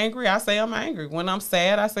I'm angry, I say I'm angry. When I'm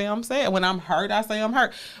sad, I say I'm sad. When I'm hurt, I say I'm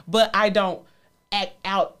hurt. But I don't act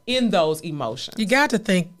out in those emotions. You got to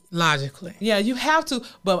think logically. Yeah, you have to.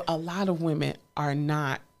 But a lot of women are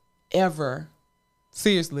not ever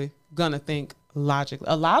seriously gonna think logically.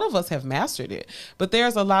 A lot of us have mastered it, but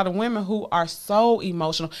there's a lot of women who are so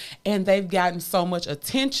emotional, and they've gotten so much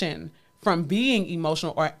attention from being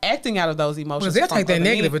emotional or acting out of those emotions. Well, they'll take that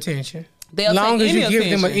negative attention. As long as you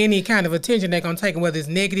give them any kind of attention, they're going to take it, whether it's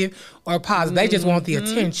negative or positive. They just want the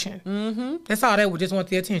attention. That's all they would just want,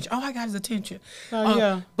 the attention. Oh, I got his attention.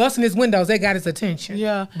 Busting his windows, they got his attention.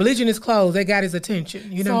 Yeah. Bleaching his clothes, they got his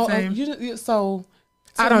attention. You know what I'm saying? So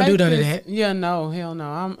I don't do none of that. Yeah, no, hell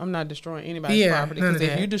no. I'm not destroying anybody's property. Because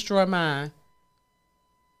if you destroy mine,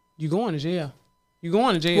 you going to jail. You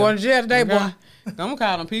going to jail. Going to jail today, boy. I'm gonna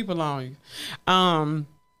call them people on you.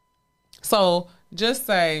 So just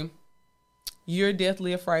say you're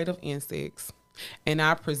deathly afraid of insects, and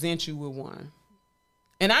I present you with one,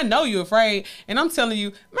 and I know you're afraid, and I'm telling you,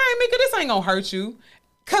 man, Mika, this ain't gonna hurt you,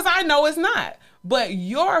 cause I know it's not. But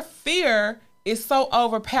your fear is so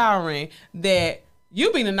overpowering that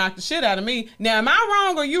you been to knock the shit out of me. Now, am I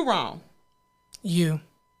wrong or you wrong? You.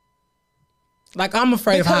 Like, I'm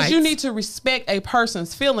afraid of heights. Because you need to respect a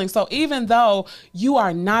person's feelings. So even though you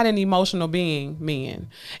are not an emotional being, men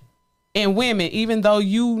and women, even though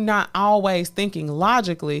you not always thinking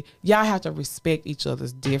logically, y'all have to respect each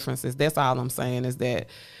other's differences. That's all I'm saying, is that,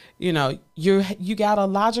 you know, you got a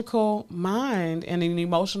logical mind and an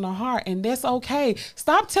emotional heart, and that's okay.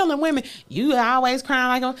 Stop telling women you always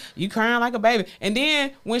crying like a baby. And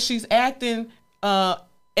then when she's acting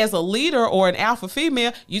as a leader or an alpha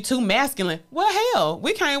female, you too masculine. Well, hell,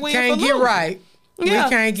 we can't win. Can't get right. Yeah. We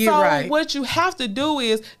can't get right. So what you have to do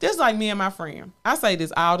is, just like me and my friend, I say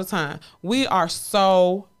this all the time. We are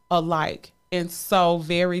so alike and so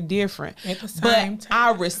very different. At the same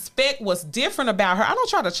time. I respect what's different about her. I don't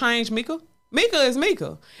try to change Mika. Mika is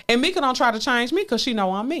Mika. And Mika don't try to change me, because she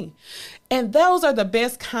know I'm me. And those are the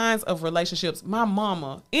best kinds of relationships. My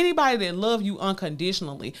mama, anybody that love you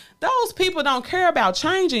unconditionally, those people don't care about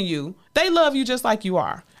changing you. They love you just like you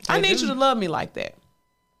are. I need you to love me like that.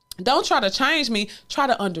 Don't try to change me. Try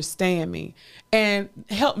to understand me and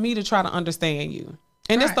help me to try to understand you.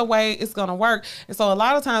 And that's the way it's going to work. And so a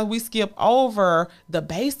lot of times we skip over the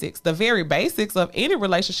basics. The very basics of any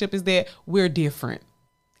relationship is that we're different.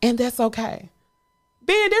 And that's okay.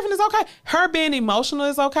 Being different is okay. Her being emotional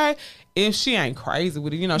is okay. If she ain't crazy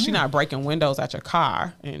with it, you know, she not breaking windows at your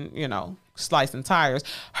car and, you know, slicing tires.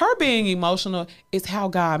 Her being emotional is how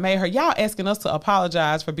God made her. Y'all asking us to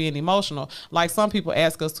apologize for being emotional. Like some people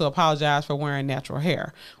ask us to apologize for wearing natural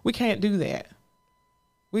hair. We can't do that.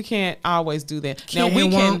 We can't always do that.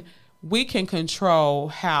 We can control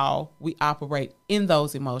how we operate in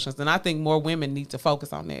those emotions. And I think more women need to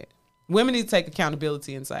focus on that. Women need to take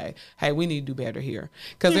accountability and say, hey, we need to do better here.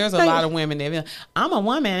 Because there's a lot of women that be like, I'm a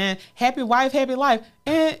woman, happy wife, happy life.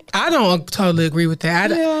 And I don't totally agree with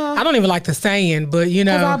that. I don't even like the saying, but you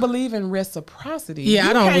know. Because I believe in reciprocity. Yeah,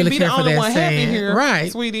 I don't really care for that saying. Here,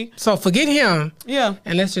 right. Sweetie. So forget him. Yeah.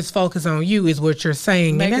 And let's just focus on you, is what you're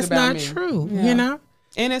saying. And that's not true, you know?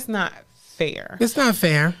 And it's not fair. It's not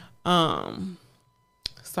fair.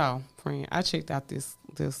 So, friend, I checked out this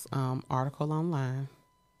article online.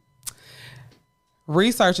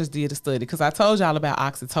 Researchers did a study, because I told y'all about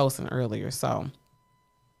oxytocin earlier. So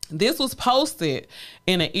this was posted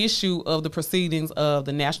in an issue of the Proceedings of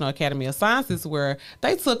the National Academy of Sciences, where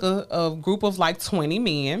they took a group of like 20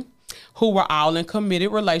 men who were all in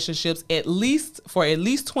committed relationships for at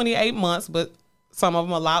least 28 months, but some of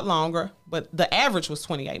them a lot longer, but the average was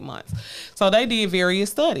 28 months. So they did various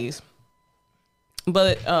studies,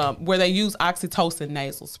 but where they use oxytocin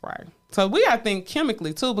nasal spray. So we got to think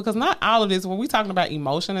chemically too, because not all of this, when we're talking about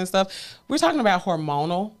emotion and stuff, we're talking about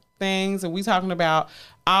hormonal things, and we talking about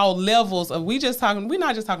all levels of, we're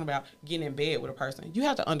not just talking about getting in bed with a person. You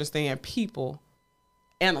have to understand people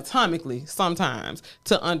anatomically sometimes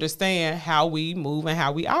to understand how we move and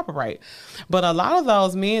how we operate. But a lot of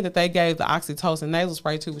those men that they gave the oxytocin nasal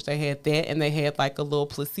spray to, which they had that, and they had like a little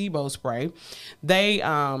placebo spray, they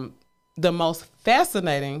the most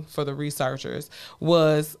fascinating for the researchers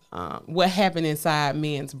was what happened inside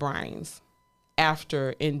men's brains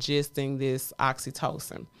after ingesting this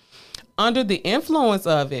oxytocin. Under the influence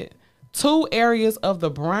of it, 2 areas of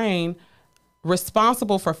the brain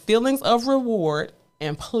responsible for feelings of reward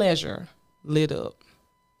and pleasure lit up.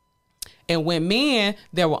 And when men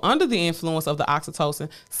that were under the influence of the oxytocin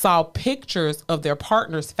saw pictures of their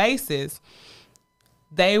partner's faces,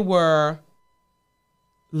 they were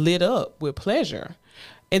lit up with pleasure.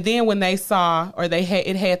 And then when they saw, or it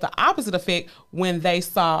had the opposite effect when they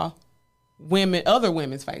saw other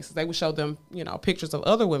women's faces. They would show them, pictures of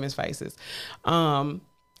other women's faces.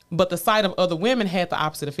 But the sight of other women had the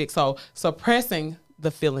opposite effect. So suppressing the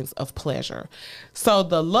feelings of pleasure. So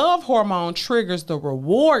the love hormone triggers the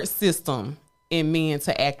reward system in men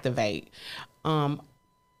to activate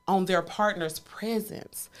on their partner's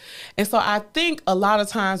presence. And so I think a lot of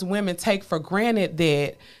times women take for granted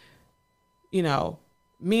that,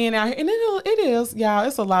 men out here, and it is, y'all,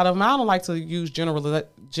 it's a lot of them. I don't like to use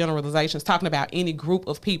generalizations talking about any group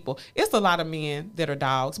of people. It's a lot of men that are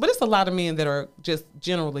dogs, but it's a lot of men that are just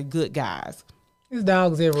generally good guys. It's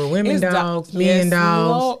dogs everywhere. Women dogs, men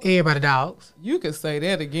dogs, Lord. Everybody dogs. You could say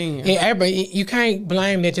that again. Yeah, everybody, you can't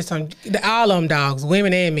blame that just on all of them dogs,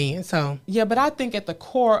 women and men. So yeah, but I think at the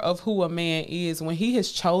core of who a man is, when he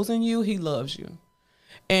has chosen you, he loves you.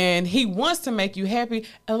 And he wants to make you happy.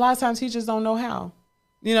 And a lot of times he just don't know how.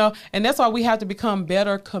 And that's why we have to become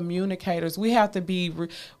better communicators. We have to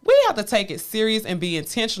take it serious and be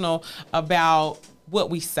intentional about what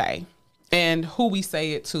we say and who we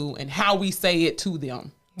say it to and how we say it to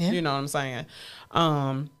them. Yeah. You know what I'm saying?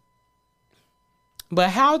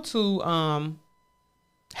 But how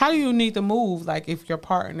do you need to move, like, if your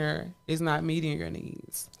partner is not meeting your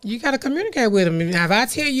needs? You got to communicate with them. Now, if I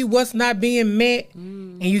tell you what's not being met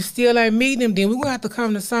and you still ain't meeting them, then we're going to have to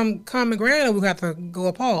come to some common ground, or we have to go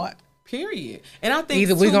apart. Period. And I think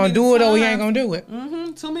either we're going to do it or we ain't going to do it.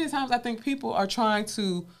 Mm-hmm, too many times I think people are trying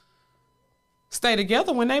to stay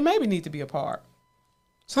together when they maybe need to be apart.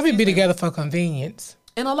 Some people be together for convenience.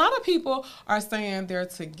 And a lot of people are saying they're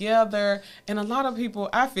together. And a lot of people,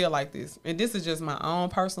 I feel like this, and this is just my own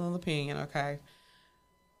personal opinion, okay?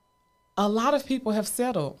 A lot of people have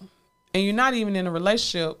settled. And you're not even in a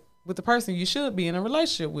relationship with the person you should be in a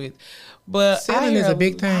relationship with. But settling is a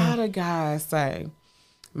big thing. A lot of guys say,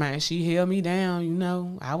 man, she held me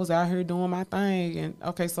down, I was out here doing my thing. And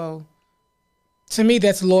okay, so. To me,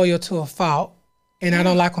 that's loyal to a fault. And I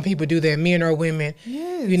don't like when people do that, men or women.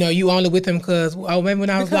 Yes. You only with them because, remember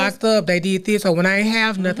when I was locked up, they did this. Or when I ain't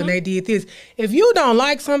have nothing, they did this. If you don't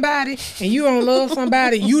like somebody and you don't love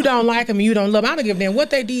somebody, you don't like them and you don't love them. I don't give a damn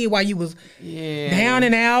what they did while you was down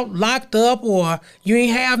and out, locked up, or you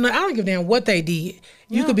ain't have nothing. I don't give a damn what they did.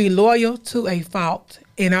 You could be loyal to a fault.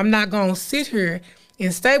 And I'm not going to sit here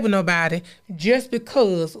and stay with nobody just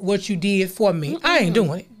because what you did for me. I ain't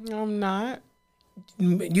doing it. I'm not.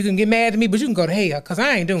 You can get mad at me, but you can go to hell because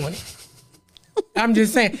I ain't doing it. I'm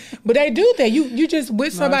just saying. But they do that. You just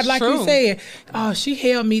with somebody, like you said, oh, she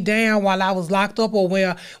held me down while I was locked up, or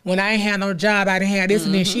when I ain't had no job, I didn't have this,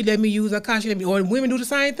 and then she let me use her car. Or women do the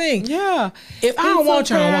same thing. Yeah. If I don't want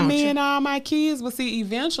you, I don't want me you. And all my kids, but see,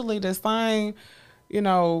 eventually the same,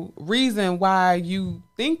 reason why you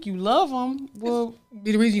think you love them will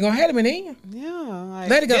be the reason you're going to have them in the end. Yeah. Like,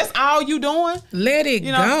 let it go. That's all you doing? Let it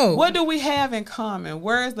go. What do we have in common?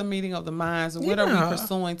 Where is the meeting of the minds? What are we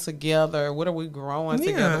pursuing together? What are we growing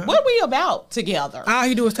together? What are we about together? All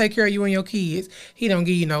he do is take care of you and your kids. He don't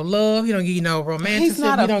give you no love. He don't give you no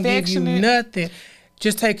romanticism. He don't give you nothing.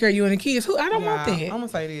 Just take care of you and the kids. I don't want that. I'm going to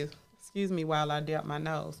say this. Excuse me while I dab my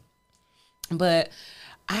nose. But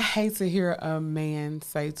I hate to hear a man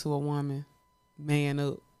say to a woman, man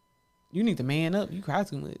up. You need to man up. You cry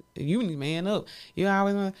too much. You need to man up. You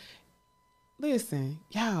always want to. Listen,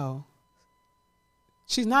 y'all.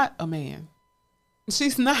 She's not a man.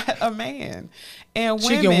 She's not a man. And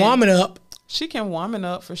women, she can woman up. She can woman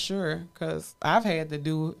up for sure. Because I've had to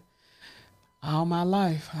do it all my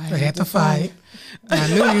life. I had to fight. I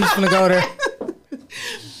knew you was going to go there.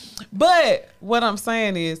 But what I'm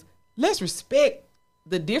saying is, let's respect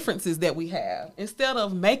the differences that we have instead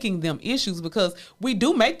of making them issues, because we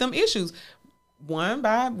do make them issues. One,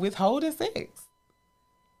 by withholding sex.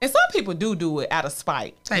 And some people do it out of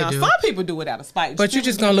spite. They do. Some people do it out of spite. But you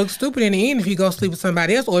just gonna look stupid in the end if you go sleep with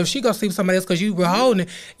somebody else, or if she go sleep with somebody else because you were holding it.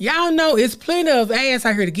 Y'all know it's plenty of ass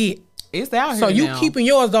out here to get. It's out here. So you now. keeping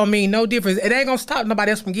yours don't mean no difference. It ain't gonna stop nobody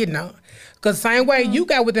else from getting on. Cause same way you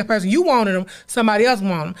got with that person, you wanted them, somebody else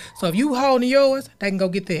wanted them. So if you holding yours, they can go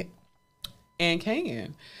get that. And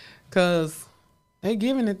can, cause they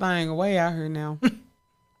giving the thing away out here now,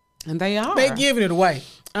 and they are. They giving it away.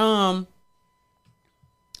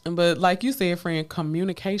 But like you said, friend,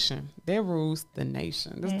 communication, that rules the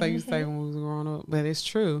nation. That's what you say when we was growing up, but it's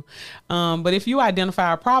true. But if you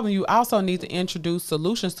identify a problem, you also need to introduce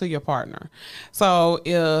solutions to your partner. So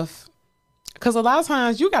because a lot of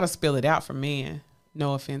times you got to spill it out for men.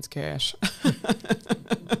 No offense, Cash. But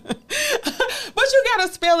you got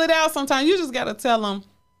to spill it out sometimes. You just got to tell them,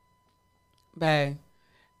 babe,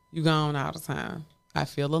 you gone all the time. I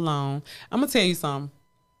feel alone. I'm going to tell you something.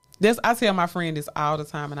 I tell my friend this all the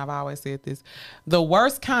time, and I've always said this. The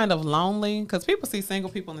worst kind of lonely, because people see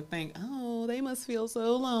single people and think, oh, they must feel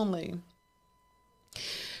so lonely.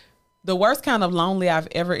 The worst kind of lonely I've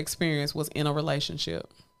ever experienced was in a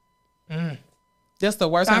relationship. That's the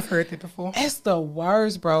worst. I've heard that before. It's the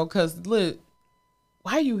worst, bro, because look,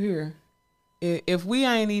 why you here? If we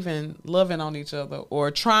ain't even loving on each other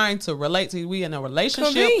or trying to relate to, we in a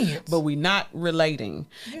relationship, but we not relating.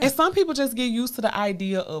 Yeah. And some people just get used to the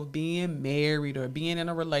idea of being married or being in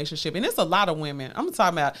a relationship. And it's a lot of women. I'm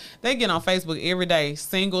talking about, they get on Facebook every day,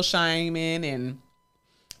 single shaming and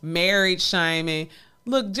married shaming.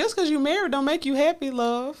 Look, just because you married don't make you happy,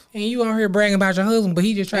 love. And you on here bragging about your husband, but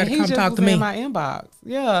he just tried to come talk to me. In my inbox.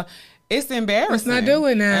 Yeah. It's embarrassing. Let's not do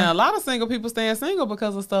it now. And a lot of single people staying single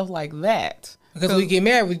because of stuff like that. Because we get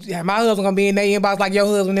married, my husband gonna be in their inbox like your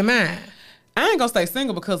husband and mine. I ain't gonna stay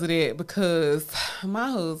single because of that, because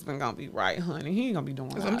my husband gonna be right, honey. He ain't gonna be doing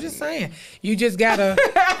that. I'm just saying. You just gotta,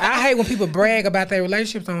 I hate when people brag about their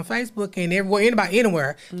relationships on Facebook and everywhere,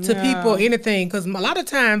 anywhere, to people, anything. Because a lot of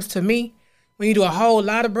times, to me, when you do a whole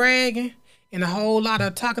lot of bragging and a whole lot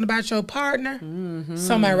of talking about your partner,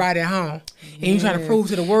 somebody right at home. And you trying to prove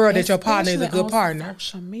to the world that your partner is a good partner.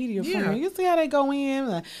 Social media, you see how they go in?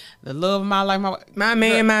 Like, the love of my life, my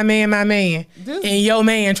man. And your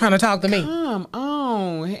man trying to talk to me. Come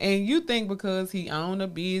on. And you think because he own a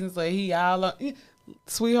business or he all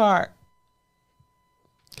sweetheart.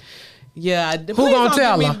 Yeah. Who gonna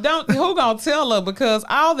tell her? Who gonna tell her? Because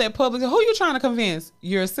all that public, who you trying to convince?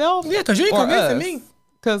 Yourself? Yeah, because you ain't convincing me.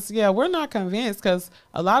 Because, we're not convinced, because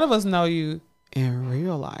a lot of us know you in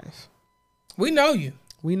real life. We know you.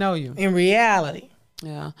 We know you. In reality.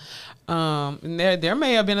 Yeah. And there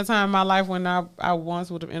may have been a time in my life when I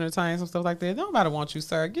once would have entertained some stuff like that. Nobody wants you,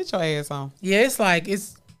 sir. Get your ass on. Yeah, it's like,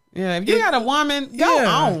 if you got a woman, go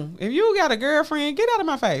on. If you got a girlfriend, get out of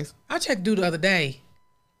my face. I checked dude the other day.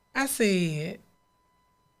 I said,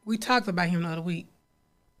 we talked about him the other week.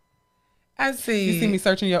 I said, you see me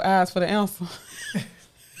searching your eyes for the answer.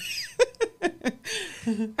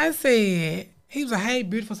 I said, he was like, hey,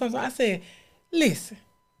 beautiful something. I said, listen,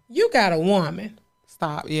 you got a woman.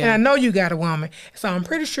 Stop. Yeah. And I know you got a woman. So I'm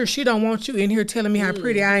pretty sure she don't want you in here telling me how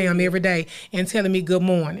pretty I am every day and telling me good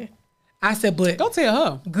morning. I said, but go tell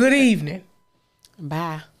her. Good evening.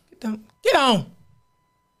 Bye. Get on.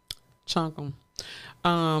 Chunk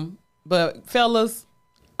them. But fellas,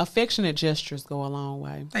 affectionate gestures go a long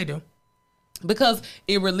way. They do. Because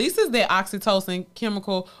it releases that oxytocin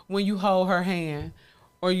chemical when you hold her hand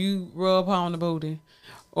or you rub her on the booty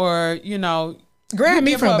or, grab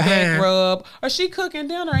me from behind. Rub, or she cooking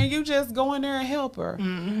dinner and you just go in there and help her.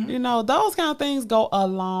 Those kind of things go a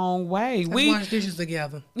long way. We wash dishes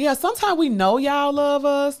together. Yeah, sometimes we know y'all love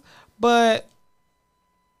us, but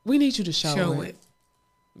we need you to show it.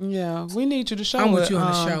 Yeah, we need you to show it. I'm with you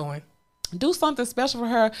on the showing. Do something special for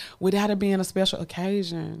her without it being a special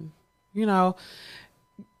occasion.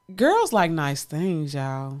 Girls like nice things,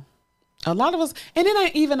 y'all. A lot of us, and it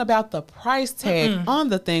ain't even about the price tag on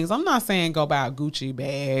the things. I'm not saying go buy a Gucci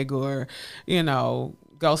bag or,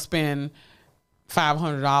 go spend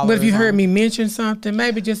 $500. But if you heard me mention something,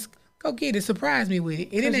 maybe just go get it. Surprise me with it.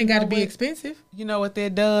 It ain't got to be expensive. You know what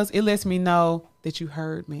that does? It lets me know that you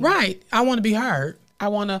heard me. Right. I want to be heard. I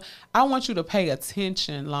want you to pay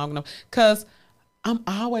attention long enough, because I'm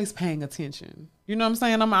always paying attention. You know what I'm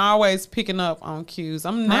saying? I'm always picking up on cues.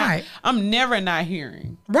 I'm never not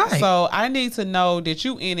hearing. Right. So I need to know that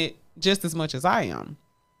you in it just as much as I am.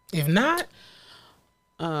 If not,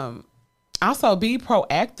 also be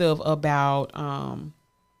proactive about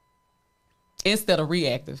instead of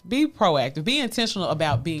reactive. Be proactive. Be intentional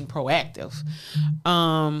about being proactive.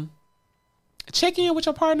 Check in with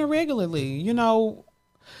your partner regularly.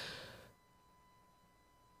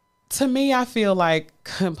 To me, I feel like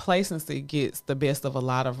complacency gets the best of a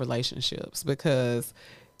lot of relationships because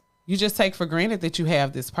you just take for granted that you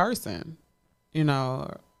have this person. You know,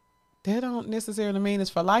 that don't necessarily mean it's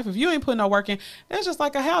for life. If you ain't putting no work in, that's just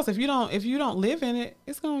like a house. If you don't live in it,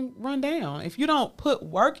 it's gonna run down. If you don't put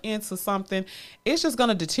work into something, it's just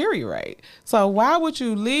gonna deteriorate. So why would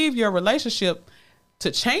you leave your relationship to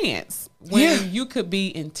chance when you could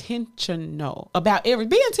be intentional about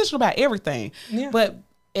everything? Yeah. But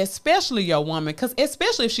especially your woman, because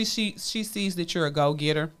especially if she sees that you're a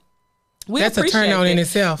go-getter. That's a turn on in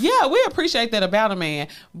itself. Yeah, we appreciate that about a man.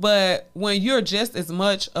 But when you're just as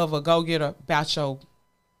much of a go-getter about your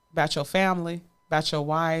family, about your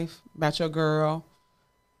wife, about your girl,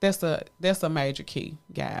 that's a major key,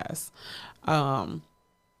 guys. And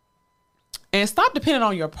stop depending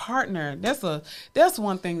on your partner. That's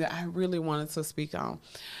one thing that I really wanted to speak on.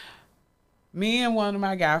 Me and one of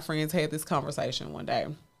my guy friends had this conversation one day.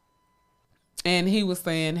 And he was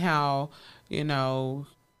saying how, you know,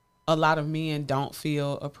 a lot of men don't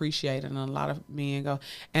feel appreciated, and a lot of men go,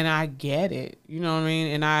 and I get it, you know what I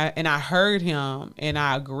mean? And I heard him, and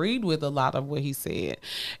I agreed with a lot of what he said.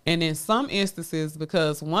 And in some instances,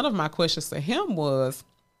 because one of my questions to him was,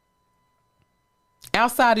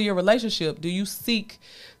 outside of your relationship, do you seek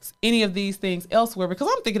any of these things elsewhere? Because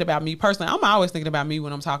I'm thinking about me personally. I'm always thinking about me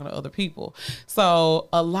when I'm talking to other people. So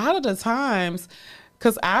a lot of the times,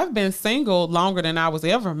 because I've been single longer than I was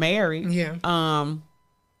ever married. Yeah.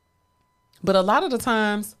 But a lot of the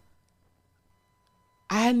times,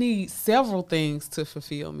 I need several things to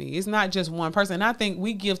fulfill me. It's not just one person. And I think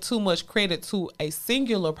we give too much credit to a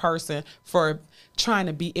singular person for trying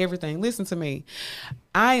to be everything. Listen to me.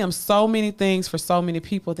 I am so many things for so many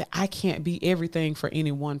people that I can't be everything for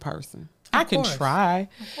any one person. I can try,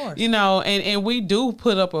 you know, and we do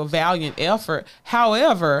put up a valiant effort.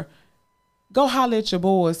 However, go holler at your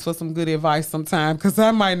boys for some good advice sometime, because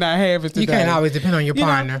I might not have it today. You can't always depend on your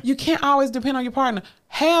partner. You can't always depend on your partner.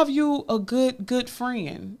 Have you a good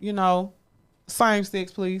friend, you know, same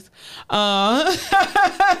sex, please. But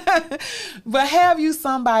have you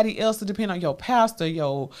somebody else to depend on, your pastor,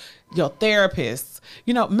 your therapist.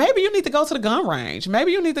 You know, maybe you need to go to the gun range.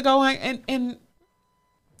 Maybe you need to go and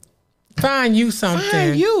find you something.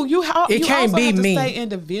 Find you. It can't be have to me. Stay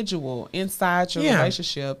individual inside your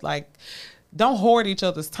relationship. Like, don't hoard each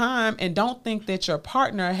other's time, and don't think that your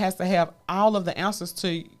partner has to have all of the answers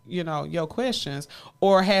to, you know, your questions,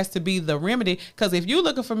 or has to be the remedy. Because if you're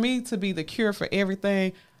looking for me to be the cure for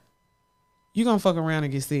everything, you're going to fuck around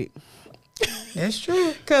and get sick. That's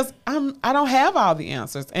true. Because I don't have all the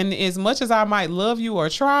answers. And as much as I might love you or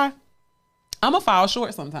try, I'm going to fall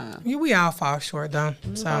short sometimes. Yeah, we all fall short, though.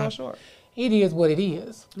 Fall short. It is what it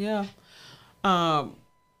is. Yeah. But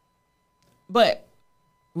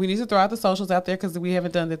we need to throw out the socials out there, because we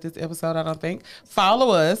haven't done that this episode, I don't think.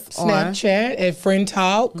 Follow us Snapchat at Friend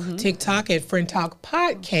Talk, TikTok at Friend Talk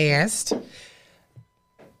Podcast.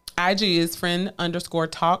 IG is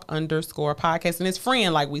friend_talk_podcast. And it's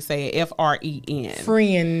friend, like we say,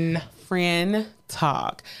 FREN. Friend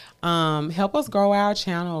Talk. Help us grow our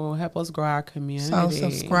channel. Help us grow our community. So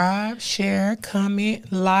subscribe, share,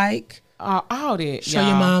 comment, like. All that. Show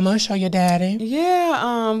your mama, show your daddy.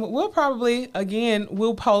 Yeah. We'll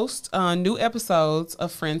post new episodes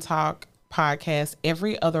of Friend Talk podcast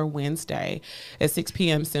every other Wednesday at 6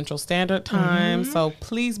 p.m. Central Standard Time. So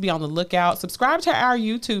please be on the lookout. Subscribe to our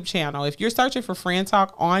YouTube channel. If you're searching for Friend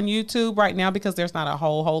Talk on YouTube right now, because there's not a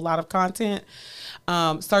whole lot of content,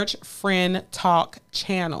 search Friend Talk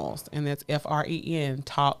Channels, and that's FREN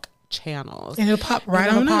Talk Channels, and it'll pop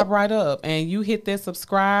right up, and you hit that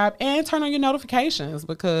subscribe and turn on your notifications,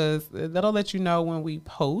 because that'll let you know when we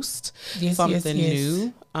post something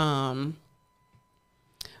new. But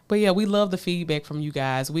yeah, we love the feedback from you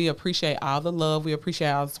guys. We appreciate all the love. We appreciate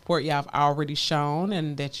all the support y'all have already shown,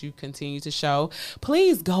 and that you continue to show.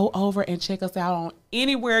 Please go over and check us out on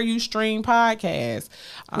anywhere you stream podcasts.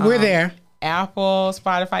 We're there. Apple,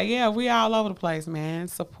 Spotify. Yeah, we all over the place, man.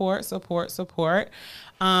 Support.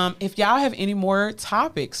 If y'all have any more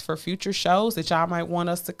topics for future shows that y'all might want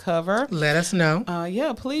us to cover, let us know.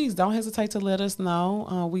 Yeah, please don't hesitate to let us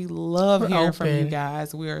know. We love hearing from you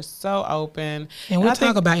guys. We are so open. And we'll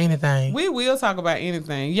talk about anything. We will talk about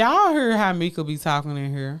anything. Y'all heard how Mika be talking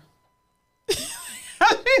in here.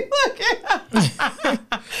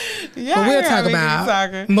 Yeah, but we'll talk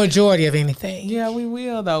about majority of anything. Yeah, we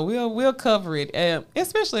will though. We'll cover it,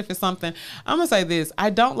 especially if it's something. I'm gonna say this: I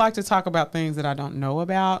don't like to talk about things that I don't know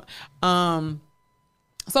about. So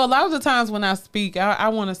a lot of the times when I speak, I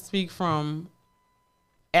want to speak from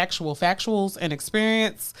actual factuals and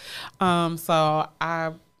experience. So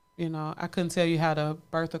I You know, I couldn't tell you how to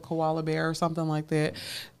birth a koala bear or something like that.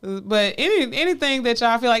 But anything that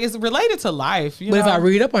y'all feel like is related to life. But if I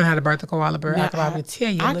read up on how to birth a koala bear, I could probably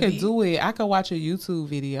tell you. I could do it. I could watch a YouTube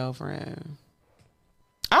video, friend.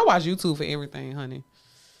 I watch YouTube for everything, honey.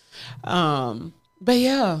 But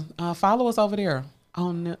yeah, follow us over there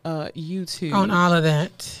on YouTube. On all of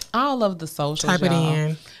that. All of the socials. Type it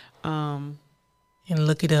in. And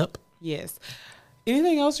look it up. Yes.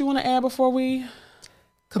 Anything else you want to add before we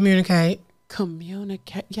communicate?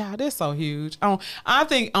 Yeah, that's so huge. I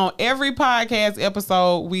think on every podcast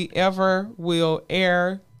episode we ever will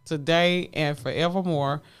air today and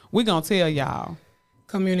forevermore, we're going to tell y'all.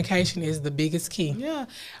 Communication is the biggest key. Yeah.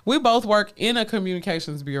 We both work in a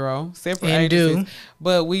communications bureau, separate agencies,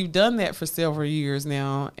 but we've done that for several years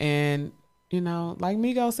now. And, you know, like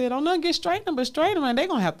Migo said, don't nothing get straightened, but straighten, man. They're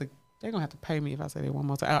going to have to pay me if I say that one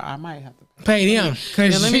more time. I might have to pay them.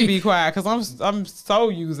 Let me be quiet because I'm so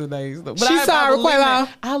using these. But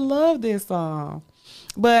I love this song.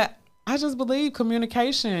 But I just believe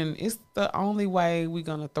communication is the only way we're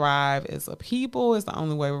going to thrive as a people. It's the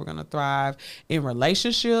only way we're going to thrive in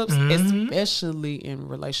relationships, especially in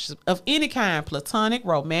relationships of any kind, platonic,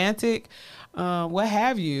 romantic, what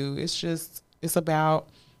have you. It's about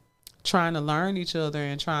trying to learn each other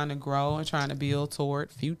and trying to grow and trying to build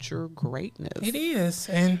toward future greatness. It is.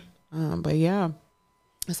 And but yeah.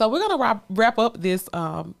 So we're going to wrap up this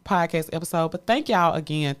podcast episode, but thank y'all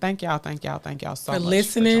again. Thank y'all so for much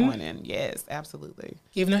listening. For joining. Yes, absolutely.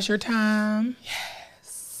 Giving us your time.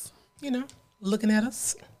 Yes. You know, looking at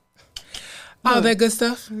us. All that good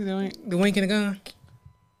stuff. The wink and the gun.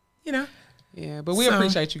 You know. Yeah, but we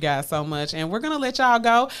appreciate you guys so much. And we're going to let y'all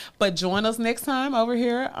go. But join us next time over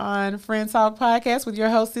here on Friend Talk Podcast with your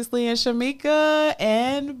hosts, Cicely and Shamika.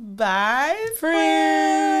 And bye,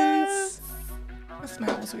 friends. That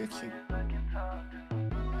smile was real cute.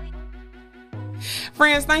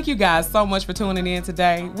 Friends, thank you guys so much for tuning in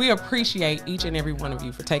today. We appreciate each and every one of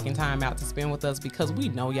you for taking time out to spend with us because we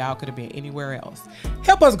know y'all could have been anywhere else.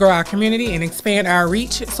 Help us grow our community and expand our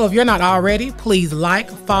reach. So if you're not already, please like,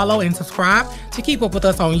 follow, and subscribe to keep up with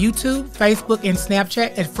us on YouTube, Facebook, and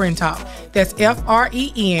Snapchat at Friend Talk. That's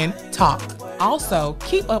FREN Talk. Also,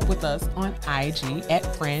 keep up with us on IG at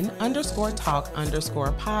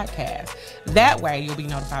friend_talk_podcast. That way, you'll be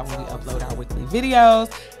notified when we upload our weekly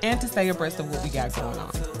videos and to stay abreast of what we got going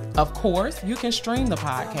on. Of course, you can stream the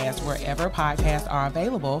podcast wherever podcasts are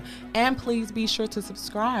available, and please be sure to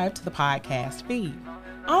subscribe to the podcast feed.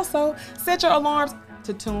 Also, set your alarms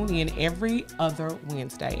to tune in every other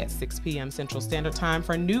Wednesday at 6 p.m. Central Standard Time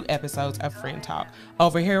for new episodes of Friend Talk.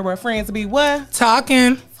 Over here where friends be what?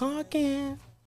 Talking.